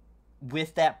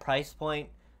with that price point,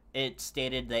 it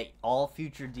stated that all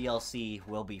future DLC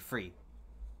will be free.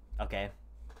 Okay?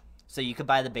 So you could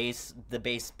buy the base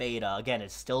beta. Again,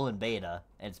 it's still in beta,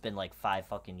 and it's been like 5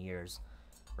 fucking years.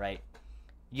 Right?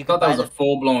 I thought that was a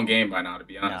full-blown game by now, to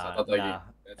be honest. I thought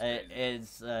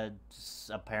it's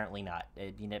apparently not.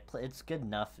 It's good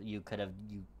enough.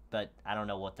 But I don't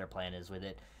know what their plan is with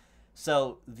it.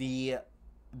 So the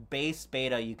base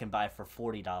beta you can buy for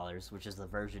 $40, which is the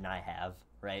version I have,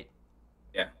 right?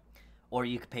 Yeah. Or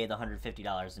you could pay the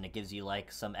 $150, and it gives you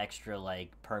like some extra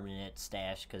like permanent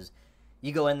stash because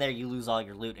you go in there, you lose all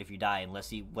your loot if you die,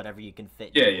 unless whatever you can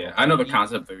fit. Yeah. I know the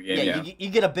concept of the game. Yeah. You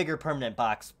get a bigger permanent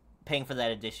box, paying for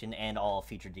that edition and all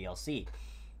future DLC.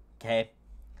 Okay.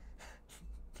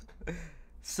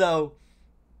 So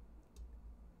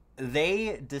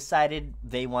they decided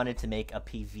they wanted to make a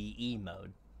PvE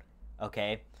mode.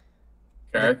 Okay.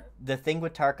 Okay. The thing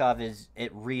with Tarkov is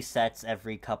it resets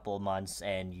every couple months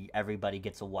and everybody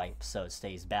gets a wipe, so it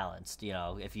stays balanced. You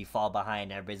know, if you fall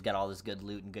behind, everybody's got all this good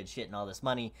loot and good shit and all this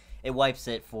money, it wipes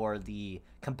it for the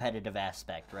competitive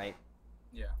aspect, right?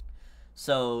 Yeah.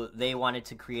 So they wanted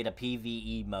to create a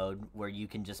PvE mode where you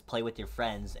can just play with your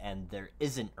friends and there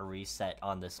isn't a reset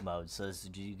on this mode, so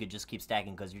you could just keep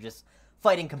stacking because you're just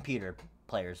fighting computer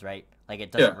players, right? Like,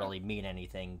 it doesn't really mean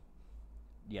anything.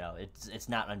 You know, it's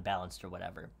not unbalanced or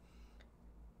whatever.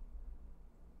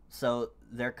 So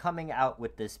they're coming out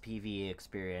with this PvE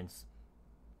experience,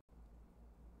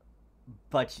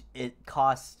 but it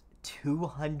costs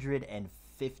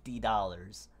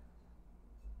 $250.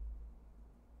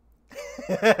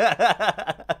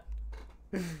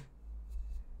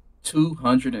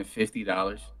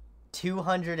 $250.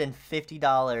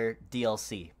 $250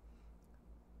 DLC.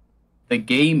 The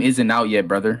game isn't out yet,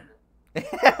 brother.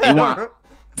 They want.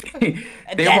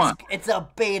 It's a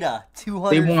beta. $250.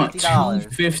 They want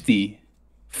 $250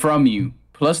 from you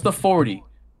plus the 40,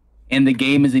 and the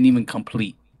game isn't even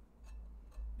complete.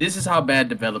 This is how bad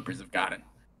developers have gotten.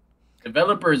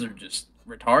 Developers are just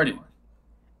retarded.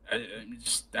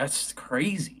 That's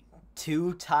crazy.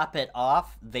 To top it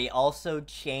off, they also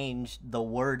changed the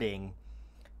wording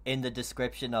in the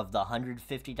description of the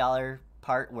 $150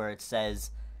 part where it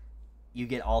says you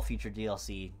get all future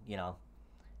DLC, you know.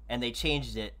 And they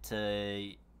changed it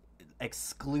to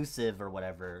exclusive or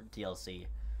whatever DLC.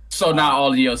 So not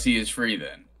all DLC is free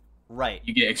then. Right.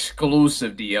 You get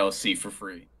exclusive DLC for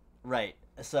free. Right.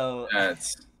 So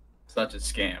that's such a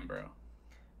scam, bro.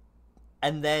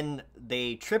 And then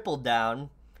they tripled down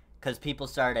because people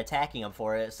started attacking him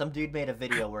for it. Some dude made a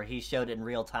video where he showed it in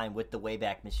real time with the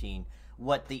Wayback Machine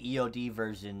what the EOD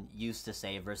version used to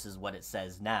say versus what it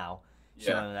says now.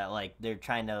 Showing that, like, they're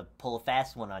trying to pull a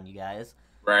fast one on you guys.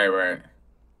 Right.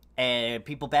 And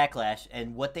people backlash,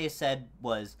 and what they said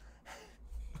was...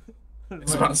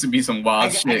 It's supposed to be some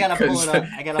wild shit. I gotta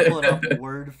pull it up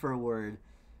word for word.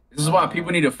 This is why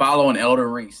people need to follow an Elden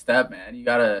Ring step, man. You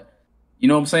gotta, you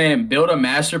know what I'm saying? Build a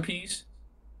masterpiece,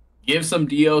 give some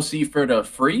DLC for the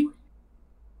free,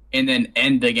 and then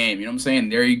end the game. You know what I'm saying?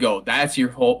 There you go. That's your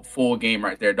whole full game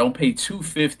right there. Don't pay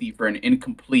 $250 for an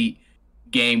incomplete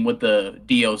game with the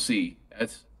DLC.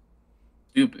 That's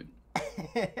stupid.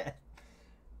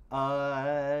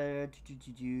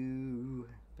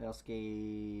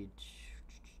 Bellscage.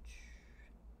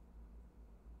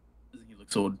 He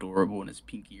looks so adorable in his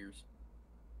pink ears.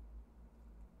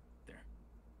 There.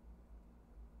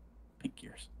 Pink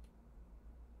ears.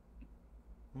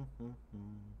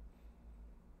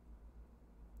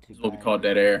 This is what we call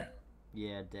dead air.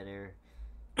 Yeah, dead air.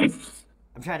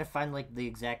 I'm trying to find, like, the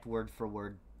exact word for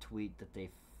word tweet that they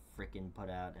freaking put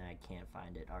out, and I can't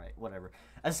find it. Alright, whatever.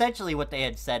 Essentially, what they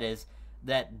had said is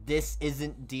that this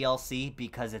isn't DLC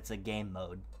because it's a game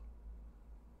mode.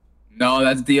 No,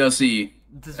 that's DLC.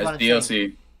 That's DLC.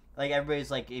 Saying. Like, everybody's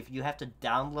like, if you have to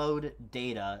download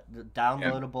data, the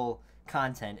downloadable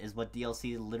content is what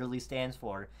DLC literally stands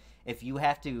for. If you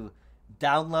have to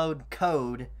download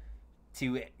code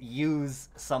to use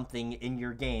something in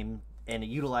your game and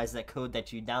utilize that code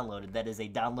that you downloaded, that is a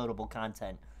downloadable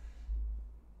content.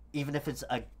 Even if it's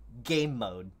a game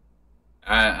mode.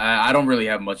 I don't really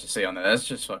have much to say on that. That's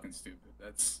just fucking stupid.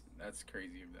 That's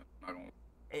crazy of them. I'm not gonna...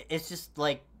 It's just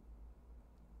like...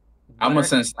 I would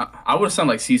send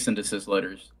like cease and desist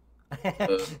letters.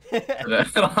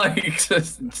 Like,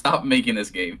 just stop making this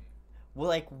game. Well,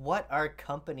 like, what are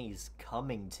companies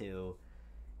coming to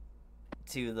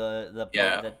the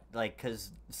that, like,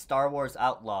 because Star Wars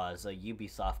Outlaws, a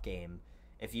Ubisoft game,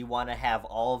 if you want to have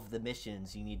all of the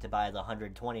missions, you need to buy the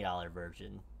 $120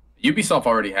 version. Ubisoft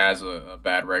already has a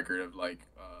bad record of, like...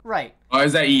 right. Oh,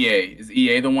 is that EA? Is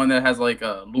EA the one that has, like,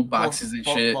 loot boxes and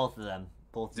shit? Both of them.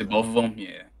 Both of them?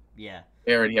 Yeah. Yeah.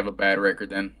 They already have a bad record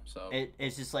then, so...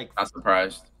 It's just, like... Not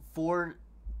surprised.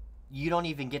 You don't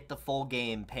even get the full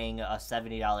game paying a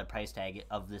 $70 price tag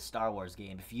of this Star Wars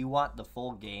game. If you want the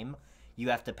full game, you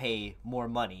have to pay more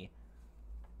money.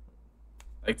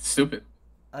 Like, stupid.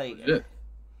 Like...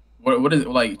 What is it?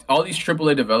 Like, all these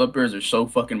AAA developers are so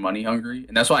fucking money hungry,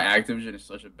 and that's why Activision is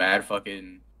such a bad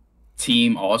fucking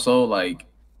team also. Like,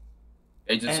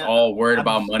 they just all worried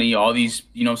about money. All these,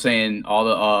 you know what I'm saying, all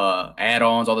the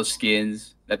add-ons, all the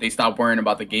skins, that they stop worrying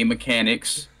about the game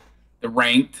mechanics, the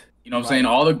ranked, you know what I'm saying,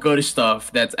 all the good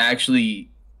stuff that's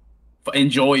actually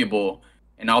enjoyable,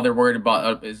 and all they're worried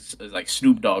about is like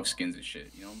Snoop Dogg skins and shit,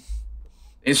 you know?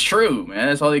 It's true, man.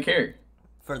 That's all they care.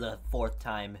 For the fourth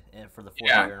time, and for the fourth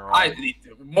year in a row.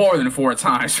 More than 4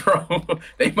 times, bro.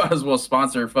 They might as well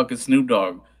sponsor fucking Snoop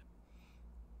Dogg.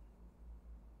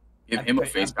 Give him a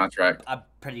face contract. I'm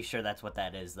pretty sure that's what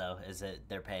that is, though. Is that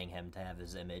they're paying him to have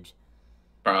his image?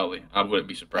 Probably. I wouldn't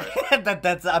be surprised. I'm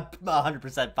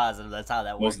 100% positive that's how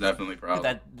that works. Most definitely,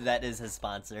 probably. That is his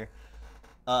sponsor.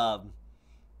 But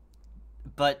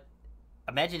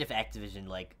imagine if Activision,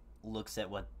 like, looks at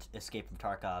what Escape from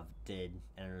Tarkov did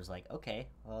and it was like, okay,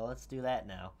 well, let's do that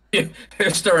now. Yeah,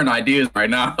 they're stirring ideas right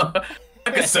now.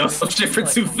 I could sell some shit for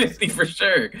 $250 for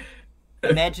sure.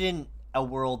 Imagine a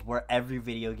world where every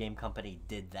video game company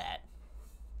did that.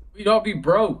 We'd all be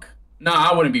broke. No,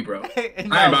 I wouldn't be broke. I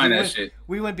ain't buying that shit.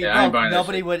 We wouldn't be broke.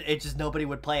 Nobody would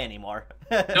play anymor.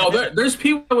 No, there's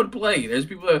people that would play. There's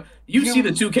people that see the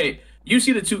 2K. You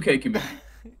see the 2K community.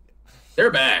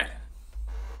 They're bad.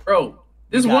 Bro,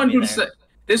 This got one me dude there. said.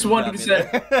 This one got dude me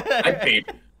said, there.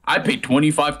 I paid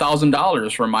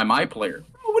 $25,000 for my player.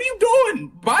 Bro, what are you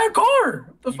doing? Buy a car.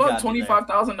 What the You fuck? got me there.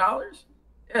 $25,000?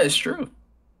 Yeah, it's true.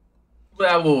 But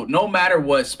I will, no matter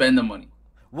what, spend the money.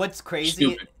 What's crazy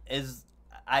Stupid. is,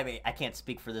 I mean, I can't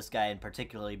speak for this guy in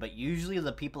particularly, but usually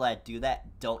the people that do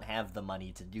that don't have the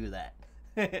money to do that.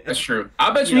 That's true.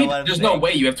 I bet You know you, what I'm there's saying? no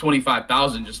way you have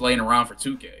 25,000 just laying around for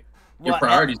 2K. Your What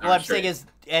priorities I'm aren't saying straight. is,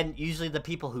 and usually the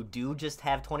people who do just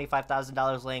have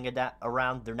 $25,000 laying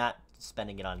around, they're not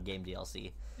spending it on game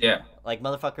DLC. Yeah. Like,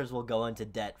 motherfuckers will go into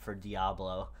debt for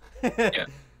Diablo. Yeah.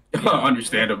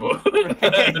 Understandable.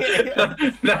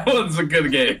 That one's a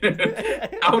good game.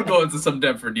 I would go into some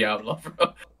debt for Diablo,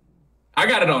 bro. I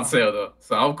got it on sale though,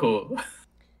 so I'm cool.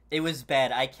 It was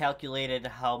bad. I calculated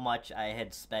how much I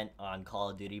had spent on Call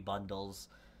of Duty bundles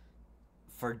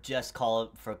for just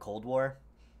for Cold War.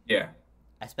 Yeah.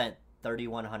 I spent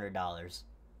 $3,100.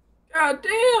 God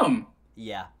damn.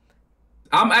 Yeah.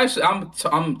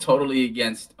 I'm totally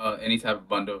against any type of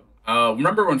bundle.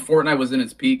 Remember when Fortnite was in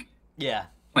its peak, Yeah.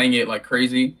 playing it like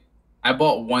crazy? I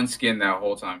bought one skin that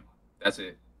whole time. That's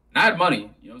it. And I had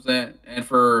money, you know what I'm saying? And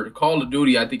for Call of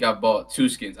Duty, I think I bought 2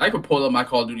 skins. I could pull up my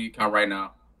Call of Duty account right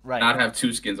now. Right. And I'd have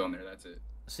 2 skins on there. That's it.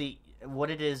 See, what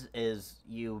it is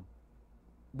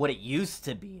what it used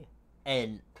to be,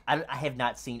 and I have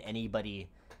not seen anybody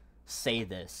say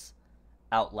this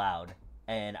out loud,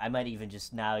 and I might even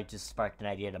just sparked an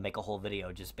idea to make a whole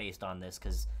video just based on this,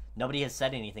 because nobody has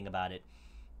said anything about it.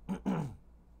 You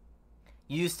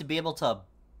used to be able to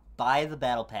buy the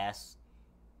battle pass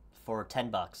for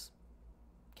 $10,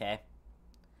 okay?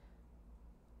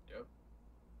 Yep.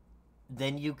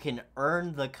 Then you can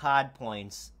earn the COD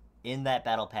points in that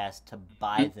battle pass to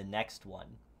buy the next one,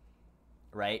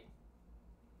 right?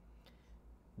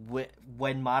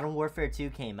 When Modern Warfare 2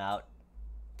 came out,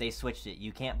 they switched it.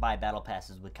 You can't buy battle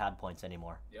passes with COD points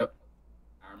anymore. Yep.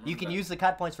 I remember You can that. use the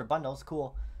COD points for bundles,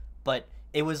 cool, but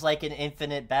it was like an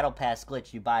infinite battle pass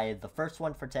glitch. You buy the first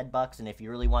one for $10, and if you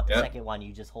really want the Yep. second one,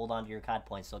 you just hold on to your COD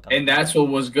points. So And that's what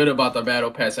was good about the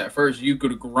battle pass at first. You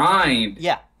could grind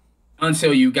yeah,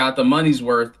 until you got the money's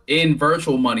worth in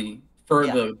virtual money for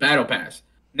Yeah. the battle pass.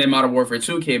 Then Modern Warfare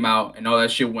 2 came out, and all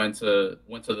that shit went to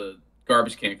the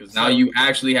garbage can because now So- you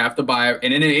actually have to buy it,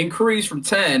 and then it increased from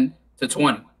 10 to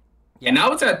 20, Yeah. and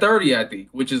now it's at 30, I think,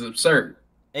 which is absurd.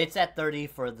 it's at 30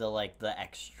 for the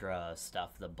extra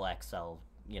stuff, the black cell,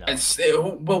 you know.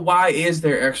 But why is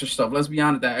there extra stuff? Let's be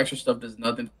honest, that extra stuff does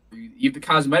nothing for you. Even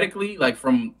cosmetically,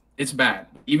 it's bad.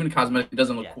 Even cosmetically, it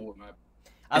doesn't look Yeah. cool. In my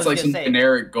I It's was like gonna some say,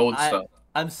 generic gold stuff.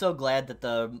 I'm so glad that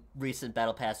the recent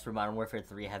battle pass for Modern Warfare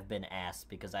 3 have been ass,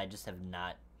 because I just have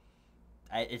not.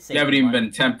 It saved You haven't me even money.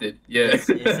 been tempted. Yeah. It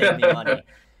saved me money.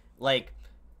 Like,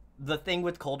 the thing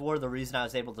with Cold War, the reason I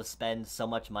was able to spend so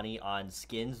much money on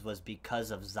skins was because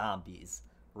of zombies,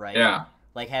 right? Yeah.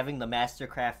 Like, having the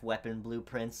Mastercraft weapon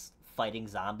blueprints fighting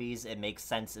zombies, it makes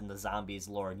sense in the zombies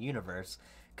lore and universe.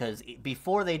 Because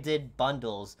before they did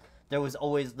bundles, there was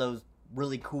always those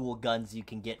really cool guns you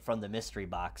can get from the mystery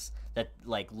box that,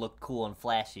 look cool and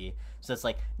flashy. So it's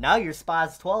like, now your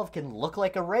Spaz 12 can look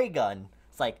like a ray gun.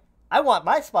 It's like, I want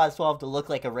my Spaz 12 to look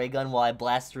like a ray gun while I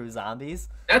blast through zombies.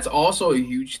 That's also a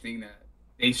huge thing that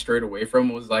they strayed away from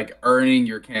was earning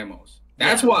your camos.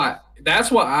 That's Yeah.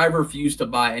 why I refuse to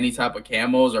buy any type of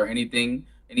camos or anything,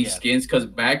 any skins, because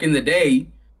back in the day,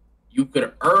 you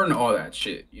could earn all that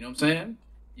shit. You know what I'm saying?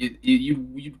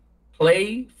 You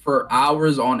play for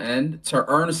hours on end to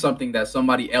earn something that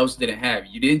somebody else didn't have.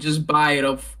 You didn't just buy it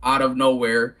out of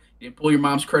nowhere. You didn't pull your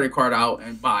mom's credit card out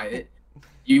and buy it.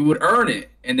 You would earn it,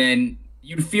 and then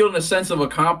you'd feel a sense of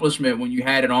accomplishment when you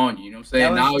had it on you. You know what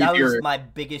I'm saying? That was my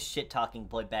biggest shit talking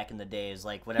point back in the day. Is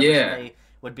like whenever somebody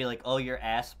would be like, "Oh, you're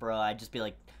ass, bro," I'd just be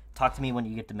like, "Talk to me when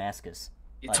you get Damascus."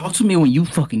 Talk to me when you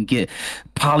fucking get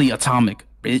polyatomic,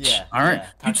 bitch. Yeah, all right,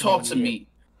 yeah. you talk to me,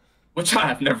 which I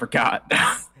have never got.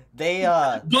 They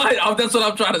but that's what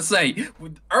I'm trying to say.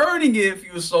 With earning it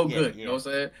feels so good. yeah. You know what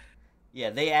I'm saying? Yeah,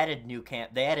 they added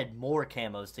they added more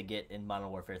camos to get in Modern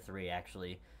Warfare 3,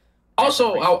 actually.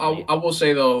 Also, I will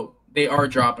say though, they are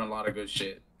dropping a lot of good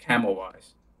shit camo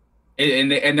wise, and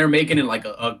they're making it like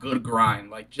a good grind.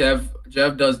 Like Jeff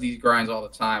does these grinds all the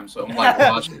time, so I'm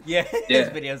watching. yeah, his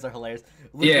videos are hilarious.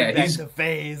 He's the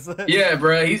phase. Yeah,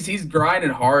 bro, he's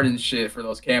grinding hard and shit for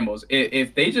those camos.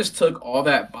 If they just took all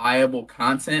that viable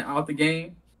content out the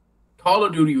game, Call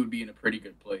of Duty would be in a pretty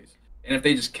good place. And if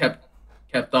they just kept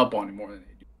up on it more than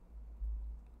they do.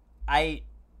 I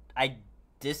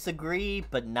disagree,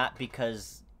 but not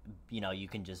because you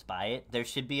can just buy it. There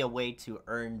should be a way to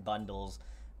earn bundles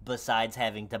besides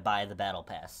having to buy the battle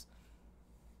pass.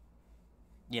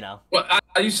 You know. Well,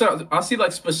 I see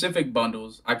like specific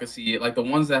bundles. I could see it, like the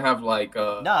ones that have like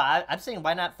No, I'm saying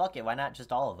why not fuck it? Why not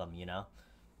just all of them? You know.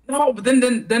 no, but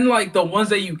then like the ones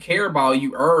that you care about,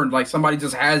 you earned. Like somebody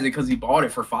just has it because he bought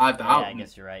it for $5. Yeah, I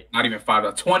guess you're right. Not even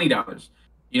 $5, $20.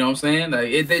 You know what I'm saying? Like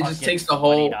it just takes the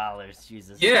whole $20,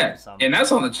 Jesus. yeah, and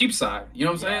that's on the cheap side. You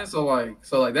know what I'm Yeah. saying?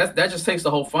 So like that just takes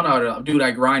the whole fun out of it. Dude,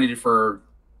 I grinded it for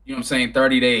you know what I'm saying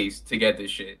 30 days to get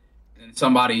this shit, and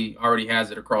somebody already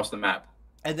has it across the map.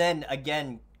 And then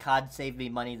again, COD saved me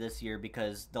money this year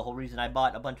because the whole reason I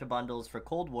bought a bunch of bundles for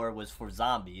Cold War was for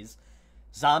zombies.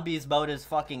 Zombies mode is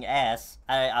fucking ass.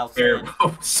 I'll say it.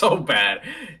 So bad.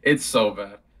 It's so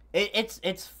bad.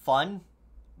 It's fun,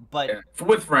 but Yeah.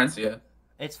 With friends, yeah.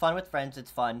 it's fun with friends.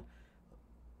 It's fun,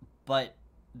 but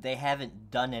they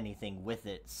haven't done anything with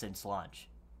it since launch.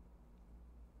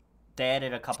 They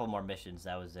added a couple more missions.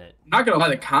 That was it. Not gonna lie,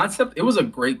 the concept, it was a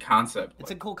great concept.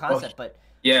 It's a cool concept, but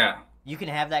yeah. you can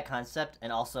have that concept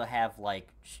and also have like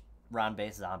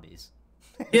round-based zombies.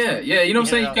 Yeah, you know what I'm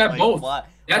saying? You got like, both. Why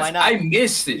That's not? I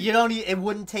missed it. You don't. It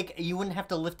wouldn't take. You wouldn't have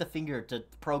to lift a finger to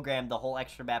program the whole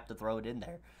extra map to throw it in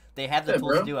there. They have the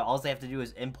tools to do it. All they have to do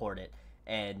is import it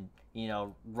and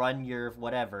run your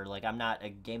whatever. Like I'm not a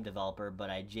game developer, but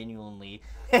I genuinely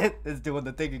is doing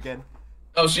the thing again.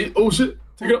 Oh shit!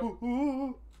 Take it up.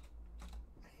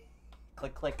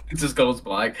 Click click. It just goes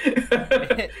black.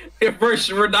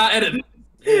 First, we're not editing.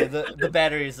 Yeah, the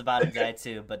battery is about to die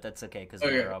too, but that's okay because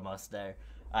we're almost there.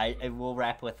 I will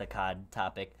wrap with the COD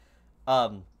topic.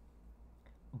 But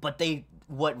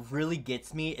what really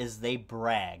gets me is they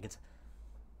bragged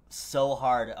so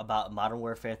hard about Modern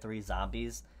Warfare 3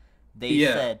 zombies. They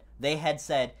had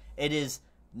said it is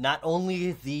not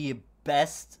only the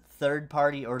best third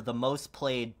party or the most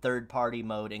played third party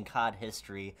mode in COD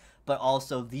history, but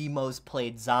also the most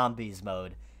played zombies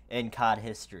mode in COD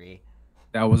history.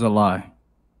 That was a lie.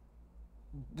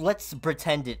 Let's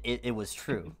pretend it was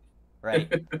true, right?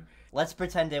 Let's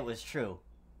pretend it was true.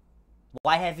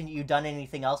 Why haven't you done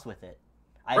anything else with it?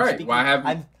 Why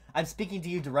haven't... I'm speaking to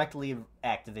you directly,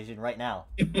 Activision, right now.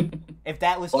 If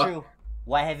that was true,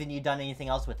 why haven't you done anything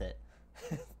else with it?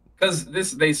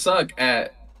 Because they suck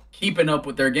at keeping up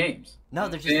with their games. No,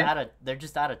 they're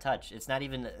just out of touch. It's not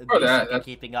even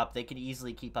keeping up. They could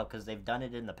easily keep up because they've done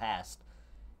it in the past.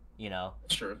 You know.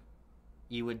 That's true.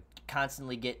 You would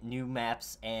constantly get new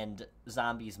maps and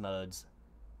zombies modes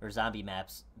or zombie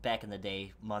maps back in the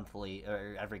day, monthly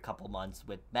or every couple months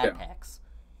with map packs.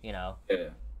 You know. Yeah.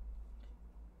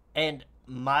 And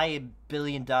my $1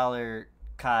 billion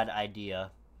COD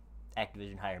idea,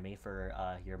 Activision hire me for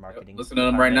your marketing. Listen to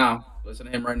him right now. Listen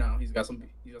to him right now. He's got some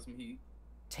heat.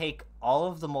 Take all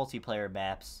of the multiplayer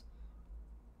maps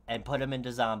and put them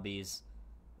into zombies,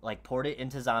 like port it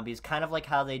into zombies, kind of like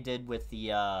how they did with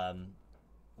the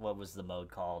what was the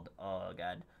mode called? Oh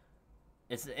god,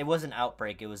 it wasn't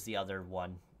Outbreak. It was the other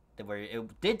one where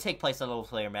it did take place on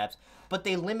multiplayer maps, but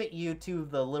they limit you to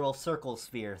the little circle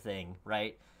sphere thing,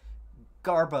 right?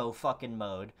 Garbo fucking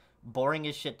mode. Boring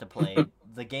as shit to play.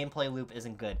 The gameplay loop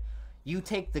isn't good. You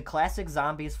take the classic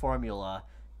zombies formula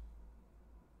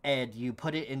and you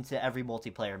put it into every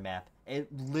multiplayer map. It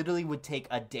literally would take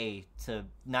a day to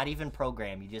not even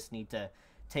program. You just need to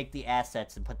take the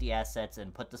assets and put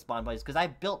the spawn bodies. Because I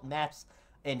built maps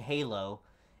in Halo.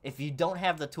 If you don't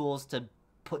have the tools to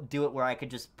do it where I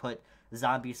could just put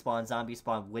zombie spawn,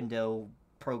 window,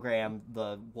 program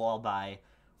the wall by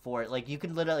for it. Like, you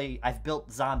can literally... I've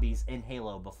built zombies in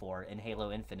Halo before, in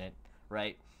Halo Infinite,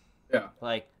 right? Yeah.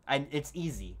 Like, it's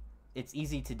easy. It's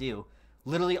easy to do.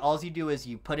 Literally, all you do is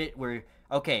you put it where...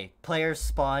 Okay, players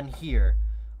spawn here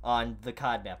on the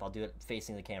COD map. I'll do it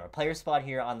facing the camera. Players spawn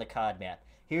here on the COD map.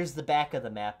 Here's the back of the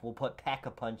map. We'll put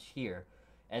Pack-a-Punch here.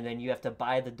 And then you have to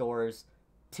buy the doors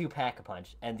to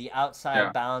Pack-a-Punch. And the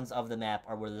outside bounds of the map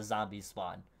are where the zombies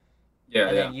spawn. Yeah,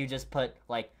 and then you just put,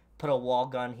 like... Put a wall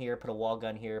gun here, put a wall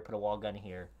gun here, put a wall gun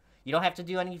here. You don't have to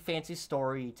do any fancy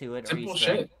story to it or simple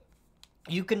Easter egg. Shit.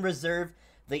 You can reserve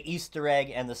the Easter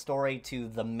egg and the story to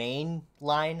the main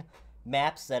line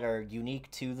maps that are unique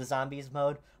to the zombies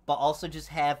mode, but also just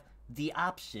have the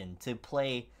option to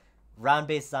play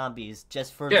round-based zombies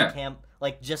just for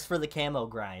the camo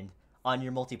grind on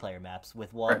your multiplayer maps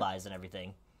with wall buys and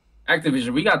everything.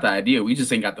 Activision, we got the idea. We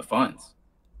just ain't got the funds.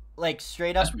 Like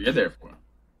straight up. That's what you're there for.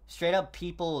 Straight up,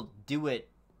 people do it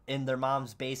in their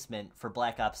mom's basement for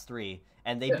Black Ops 3,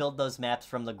 and they build those maps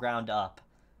from the ground up,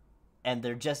 and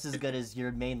they're just as good as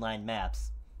your mainline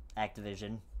maps,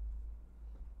 Activision.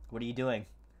 What are you doing?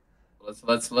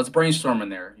 Let's brainstorm in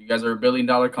there. You guys are $1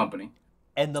 billion company.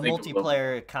 And the Think of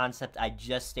multiplayer concept I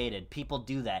just stated, people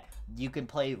do that. You can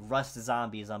play Rust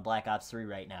Zombies on Black Ops 3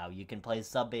 right now. You can play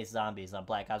Sub-Base Zombies on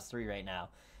Black Ops 3 right now.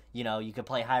 You know, you can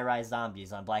play High Rise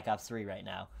Zombies on Black Ops 3 right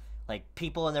now. Like,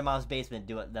 people in their mom's basement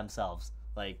do it themselves.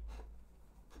 Like,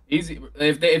 easy.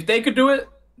 If they could do it,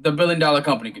 the $1 billion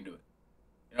company could do it.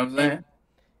 You know what I'm saying?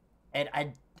 And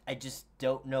I just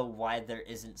don't know why there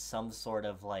isn't some sort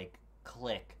of, like,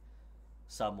 click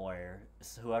somewhere.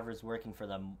 Whoever's working for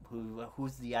them,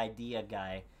 who's the idea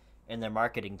guy in their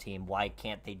marketing team, why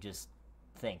can't they just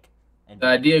think? And The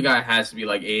idea guy has to be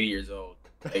like 80 years old.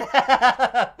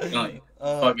 Like,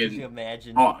 fucking, could you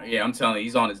imagine? oh, yeah, I'm telling you,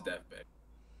 he's on his deathbed.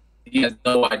 He has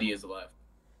no ideas left.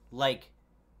 Like,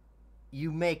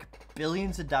 you make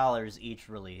billions of dollars each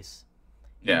release.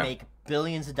 You Yeah. make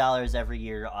billions of dollars every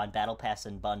year on Battle Pass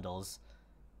and bundles.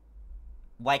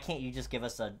 Why can't you just give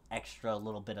us an extra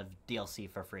little bit of DLC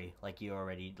for free? Like they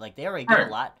already give a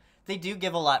lot. They do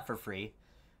give a lot for free,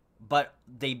 but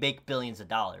they make billions of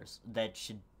dollars. That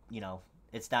should,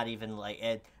 it's not even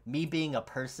like me being a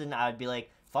person. I would be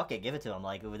like, fuck it, give it to them.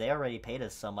 Like, they already paid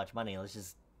us so much money. Let's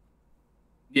just.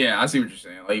 Yeah, I see what you're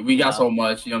saying. Like, we got so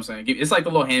much, you know what I'm saying? It's like the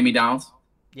little hand-me-downs.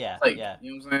 Yeah, Like, yeah.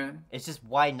 you know what I'm saying? It's just,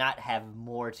 why not have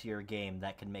more to your game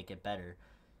that can make it better?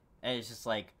 And it's just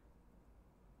like,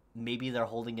 maybe they're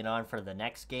holding it on for the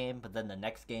next game, but then the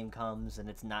next game comes and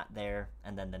it's not there,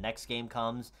 and then the next game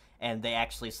comes and they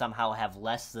actually somehow have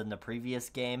less than the previous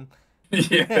game.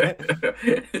 Yeah.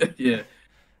 Yeah.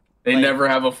 They Like- never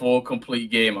have a full,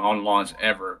 complete game on launch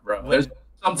ever, bro. There's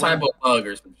some type of bug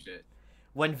or some shit.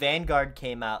 When Vanguard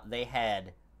came out, they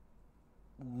had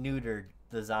neutered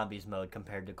the zombies mode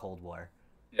compared to Cold War.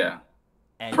 Yeah.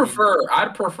 And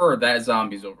I'd prefer that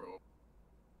zombies over,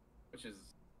 which is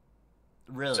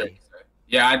really,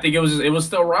 yeah. I think it was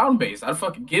still round based. I'd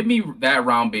fucking give me that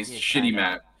round based Yeah, shitty kinda.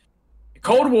 map.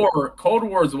 Cold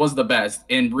Wars was the best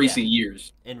in recent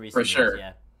years, in recent for years, sure.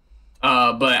 yeah.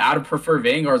 But I'd prefer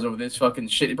Vanguards over this fucking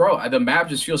shit, bro. The map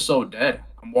just feels so dead.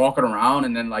 I'm walking around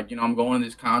and then I'm going to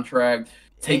this contract,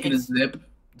 taking a zip.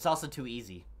 It's also too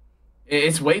easy.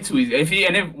 It's way too easy.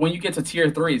 When you get to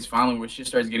tier 3, it's finally where shit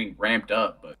starts getting ramped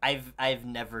up. But I've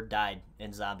never died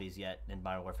in zombies yet in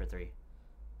Modern Warfare 3.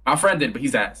 my friend did, but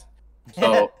he's ass.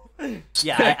 So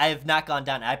Yeah, I have not gone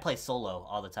down. I play solo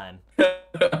all the time.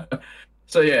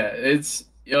 so yeah, it's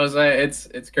you know what I'm saying.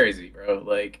 It's crazy, bro.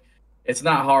 Like, it's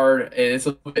not hard. It's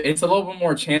a little bit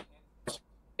more chance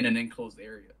in an enclosed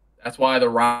area. That's why the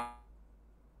round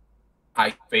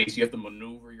high face, you have to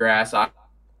maneuver your ass out.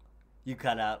 You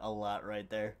cut out a lot right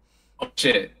there. Oh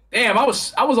shit! Damn, I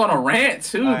was on a rant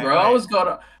too, All right, bro. all I right. was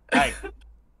gonna. Alright.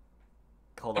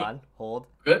 Hold on. Hold.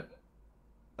 Good.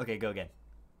 Okay, go again.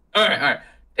 All right.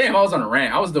 Damn, I was on a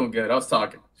rant. I was doing good. I was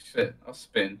talking. Shit, I was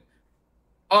spinning.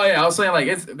 Oh yeah, I was saying, like,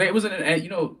 it was in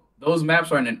an, those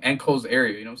maps are in an enclosed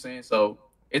area. You know what I'm saying? So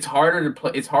it's harder to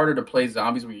play. It's harder to play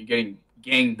zombies when you're getting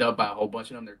ganged up by a whole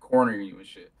bunch of them. They're cornering you and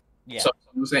shit. Yeah. So you know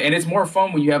what I'm saying, and it's more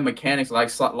fun when you have mechanics like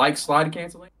slide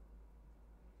canceling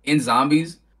in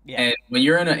zombies. Yeah. And when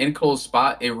you're in an enclosed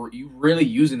spot, you really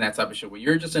using that type of shit. When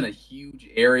you're just in a huge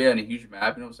area and a huge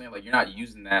map, you know what I'm saying? Like, you're not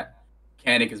using that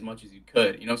mechanic as much as you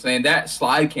could. You know what I'm saying? That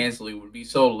slide canceling would be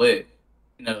so lit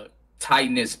in a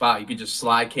tight knit spot. You could just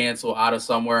slide cancel out of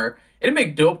somewhere. It'd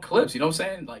make dope clips. You know what I'm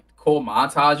saying? Like cool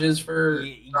montages for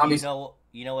zombies.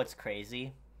 You know what's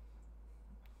crazy?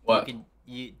 What?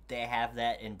 They have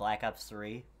that in Black Ops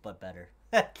 3, but better.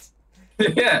 Yeah, you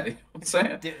know what I'm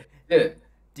saying? Yeah,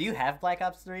 Do you have Black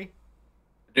Ops 3 I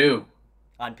do.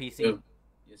 on PC? do.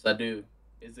 Yes, I do.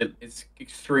 It's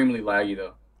extremely laggy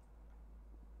though.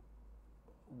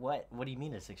 What do you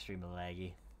mean it's extremely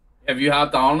laggy? Have you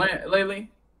hopped on it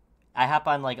lately? I hop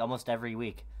on like almost every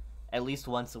week. At least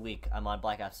once a week I'm on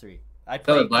Black Ops 3. I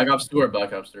Tell play it Black Ops 2 or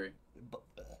Black Ops 3?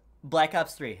 Black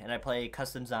Ops 3 and I play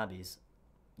custom zombies.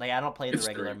 Like, I don't play the It's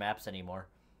regular 3. maps anymore.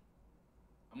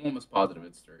 I'm almost positive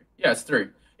it's 3. Yeah, it's 3.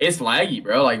 It's laggy,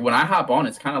 bro. Like, when I hop on,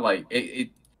 it's kind of like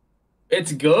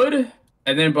it's good,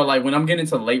 and then but like when I'm getting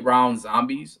into late round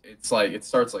zombies, it's like it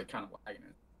starts like kind of lagging.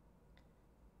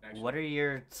 Actually, What are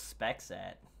your specs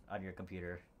at on your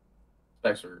computer?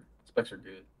 specs are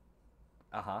good.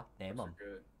 Uh-huh. Name Specs them. are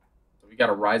good. So we got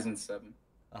a Ryzen 7.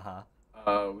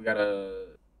 Uh-huh. We got a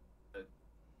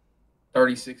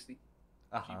 3060.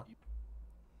 Uh-huh. GPU.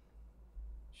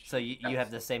 So you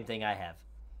have the same thing I have.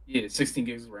 Yeah, 16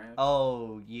 gigs of RAM.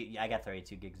 Oh, I got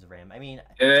 32 gigs of RAM. I mean,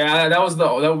 Yeah, that was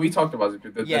that we talked about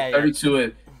it. The Yeah,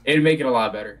 32 it'd make it a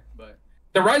lot better. But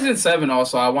the Ryzen 7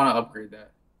 also, I want to upgrade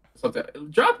that. So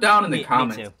drop down in the me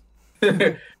comments.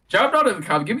 too. Drop down in the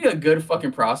comments. Give me a good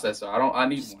fucking processor. I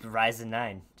need Just one. Ryzen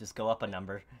 9. Just go up a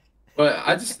number. But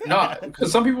I just no,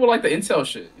 because some people like the Intel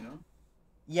shit, you know.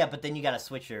 Yeah, but then you gotta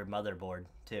switch your motherboard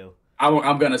too.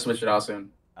 I'm gonna switch it out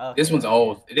soon. Okay, This one's okay.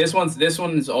 old. This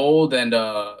one's old and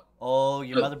Oh,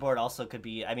 your motherboard also could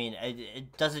be. I mean,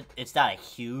 it doesn't. It's not a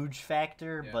huge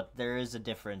factor, Yeah. but there is a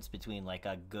difference between like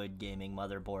a good gaming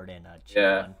motherboard and a cheap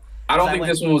yeah. one. I don't So think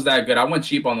this one was that good. I went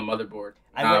cheap on the motherboard.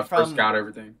 I When I went first from- got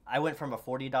everything. I went from a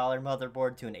 $40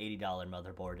 motherboard to an $80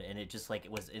 motherboard, and it just like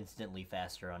it was instantly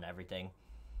faster on everything.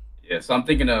 Yeah, so I'm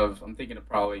thinking of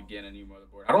probably getting a new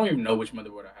motherboard. I don't even know which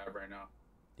motherboard I have right now.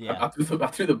 Yeah. I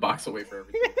threw the box away for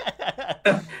everything.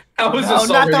 I was No, just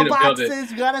so not ready the to build it.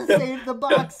 boxes. You gotta save the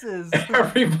boxes.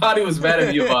 Everybody was mad at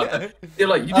me about that. They're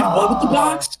like, "You did what with the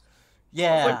box?" I was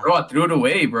Yeah. like, bro, I threw it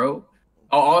away, bro.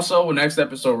 Oh, also, next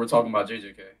episode we're talking about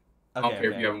JJK. I don't Okay, care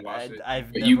if okay. you haven't watched it.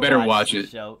 I've But you never better watched watch the it.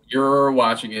 show. You're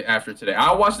watching it after today.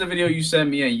 I'll watch the video you sent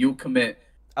me, and you commit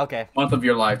Okay. a month of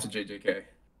your life to JJK.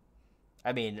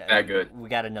 I mean, That good. We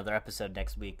got another episode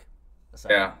next week. So.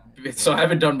 Yeah. So I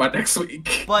have it done by next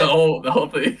week. But- the whole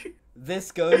thing.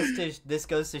 This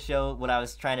goes to show what I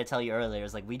was trying to tell you earlier.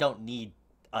 Is like we don't need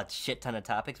a shit ton of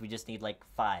topics. We just need like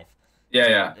 5.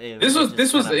 Yeah. This was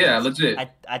legit.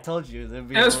 I told you.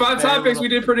 Yeah, it's 5 topics. We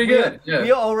did pretty good. Yeah.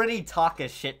 We already talk a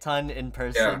shit ton in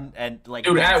person and like.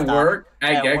 Dude, at nonstop. work,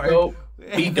 at Gecko, work.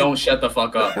 we don't shut the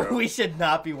fuck up, bro. We should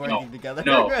not be working together.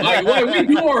 No, like we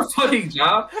do our fucking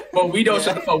job, but we don't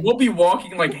shut the fuck. We'll be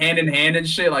walking like hand in hand and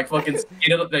shit, like fucking, you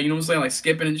know what I'm saying, like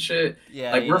skipping and shit.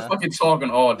 Yeah, like we're fucking talking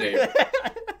all day.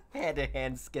 Hand to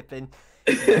hand skipping.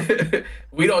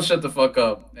 We don't shut the fuck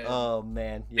up. Man. Oh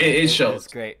man, yeah, It shows.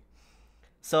 It's great.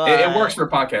 So It works for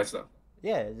podcasts though.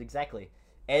 Yeah, exactly.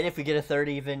 And if we get a third,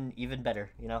 even better,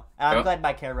 you know. And I'm glad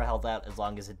my camera held out as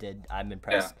long as it did. I'm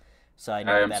impressed. Yeah. So I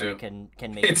know I the am battery too.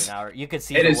 can make it an hour. You could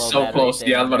see It the is low so battery close. thing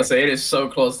Yeah, I was about to there. say it is so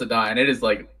close to dying. It is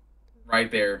like right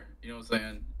there. You know what I'm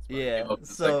saying? Yeah.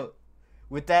 So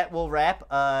with that, we'll wrap.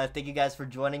 Thank you guys for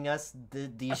joining us.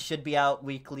 These should be out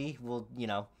weekly. We'll,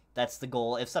 that's the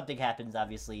goal. If something happens,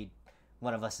 obviously,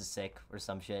 one of us is sick or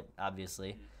some shit,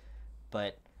 obviously.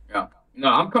 But yeah, no,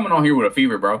 I'm coming on here with a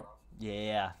fever, bro.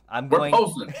 yeah, We're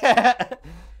posting.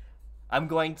 I'm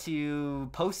going to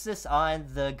post this on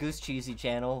the Goose Cheesy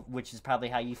channel, which is probably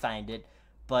how you find it.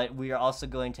 But we are also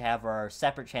going to have our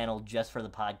separate channel just for the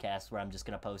podcast, where I'm just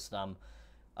going to post them.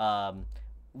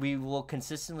 We will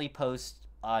consistently post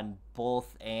on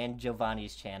both and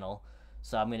Giovanni's channel.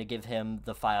 So I'm going to give him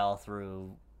the file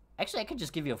through... Actually, I could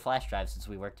just give you a flash drive since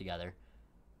we work together.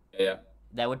 Yeah.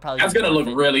 That would probably... That's going to look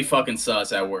really fucking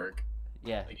sus at work.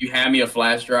 Yeah. Like you hand me a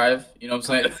flash drive, you know what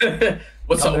I'm saying?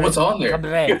 What's on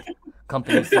there?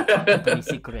 Company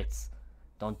secrets.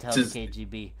 Don't tell the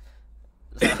KGB.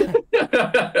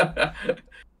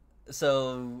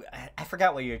 So I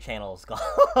forgot what your channel is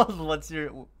called. What's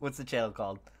the channel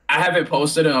called? I haven't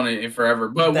posted it on it in forever,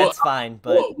 but that's fine.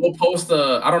 But we'll post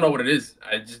I don't know what it is.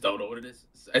 I just don't know what it is.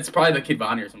 It's probably the Kid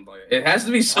Bonnie or something like that. It has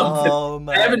to be something. Oh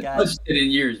my I haven't God. touched it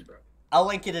in years, bro. I'll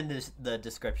link it in the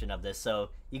description of this,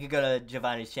 so you can go to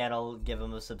Giovanni's channel, give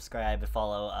him a subscribe, and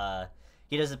follow.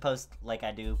 He doesn't post like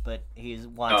I do, but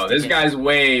This guy's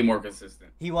way more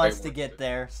consistent. He wants to get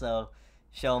there, so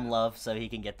show him love so he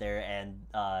can get there, and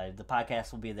the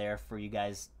podcast will be there for you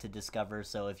guys to discover.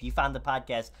 So if you found the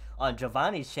podcast on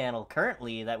Giovanni's channel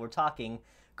currently that we're talking,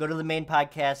 go to the main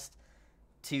podcast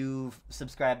to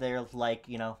subscribe there, like,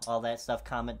 all that stuff,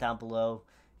 comment down below,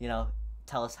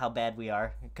 tell us how bad we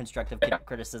are, constructive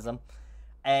criticism,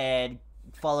 and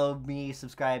follow me,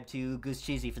 subscribe to Goose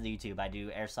Cheesy for the YouTube. I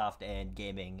do airsoft and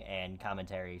gaming and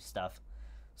commentary stuff.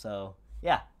 So,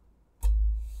 yeah.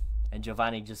 And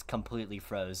Giovanni just completely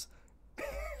froze.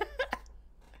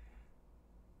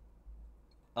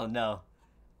 Oh no.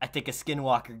 I think a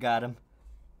skinwalker got him.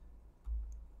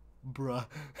 Bruh.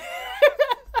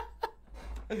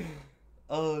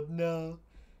 Oh no.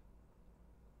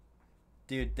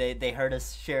 Dude, they heard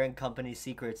us sharing company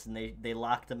secrets and they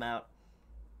locked him out.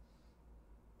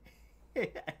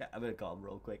 I'm gonna call him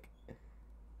real quick.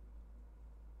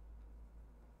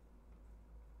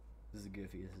 This is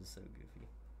goofy. This is so goofy.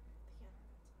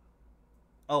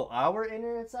 Oh, our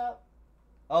internet's out?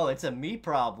 Oh, it's a me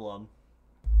problem.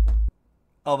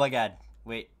 Oh my God.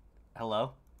 Wait.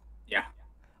 Hello? Yeah.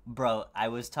 Bro, I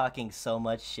was talking so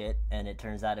much shit, and it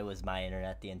turns out it was my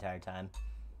internet the entire time.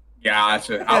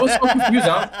 Gotcha. I was so confused.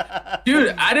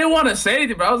 Dude, I didn't want to say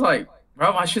anything, but I was like,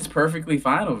 bro, my shit's perfectly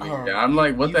fine over here. I'm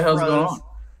like, what the hell's going on?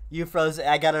 You froze.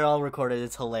 I got it all recorded.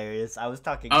 It's hilarious. I was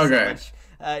talking so much.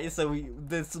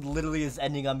 This literally is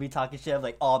ending on me talking shit. I'm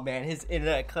like, oh man, his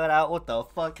internet cut out. What the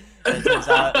fuck? And it turns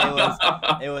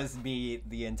out it was me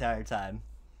the entire time.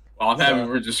 Well, I'm happy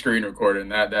we're just screen recording.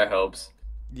 That helps.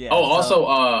 Yeah. Oh, also,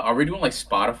 are we doing like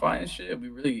Spotify and shit?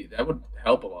 That would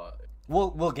help a lot.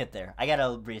 We'll get there. I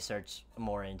gotta research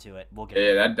more into it. We'll get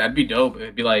Yeah, there. that'd be dope.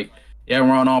 It'd be like, yeah,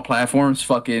 we're on all platforms,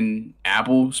 fucking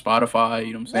Apple, Spotify,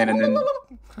 you know what I'm saying, and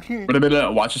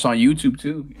then watch us on YouTube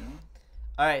too. You know?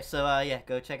 All right, so yeah,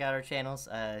 go check out our channels.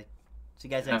 See you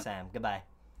guys next time. Goodbye.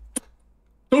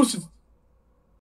 Deuces.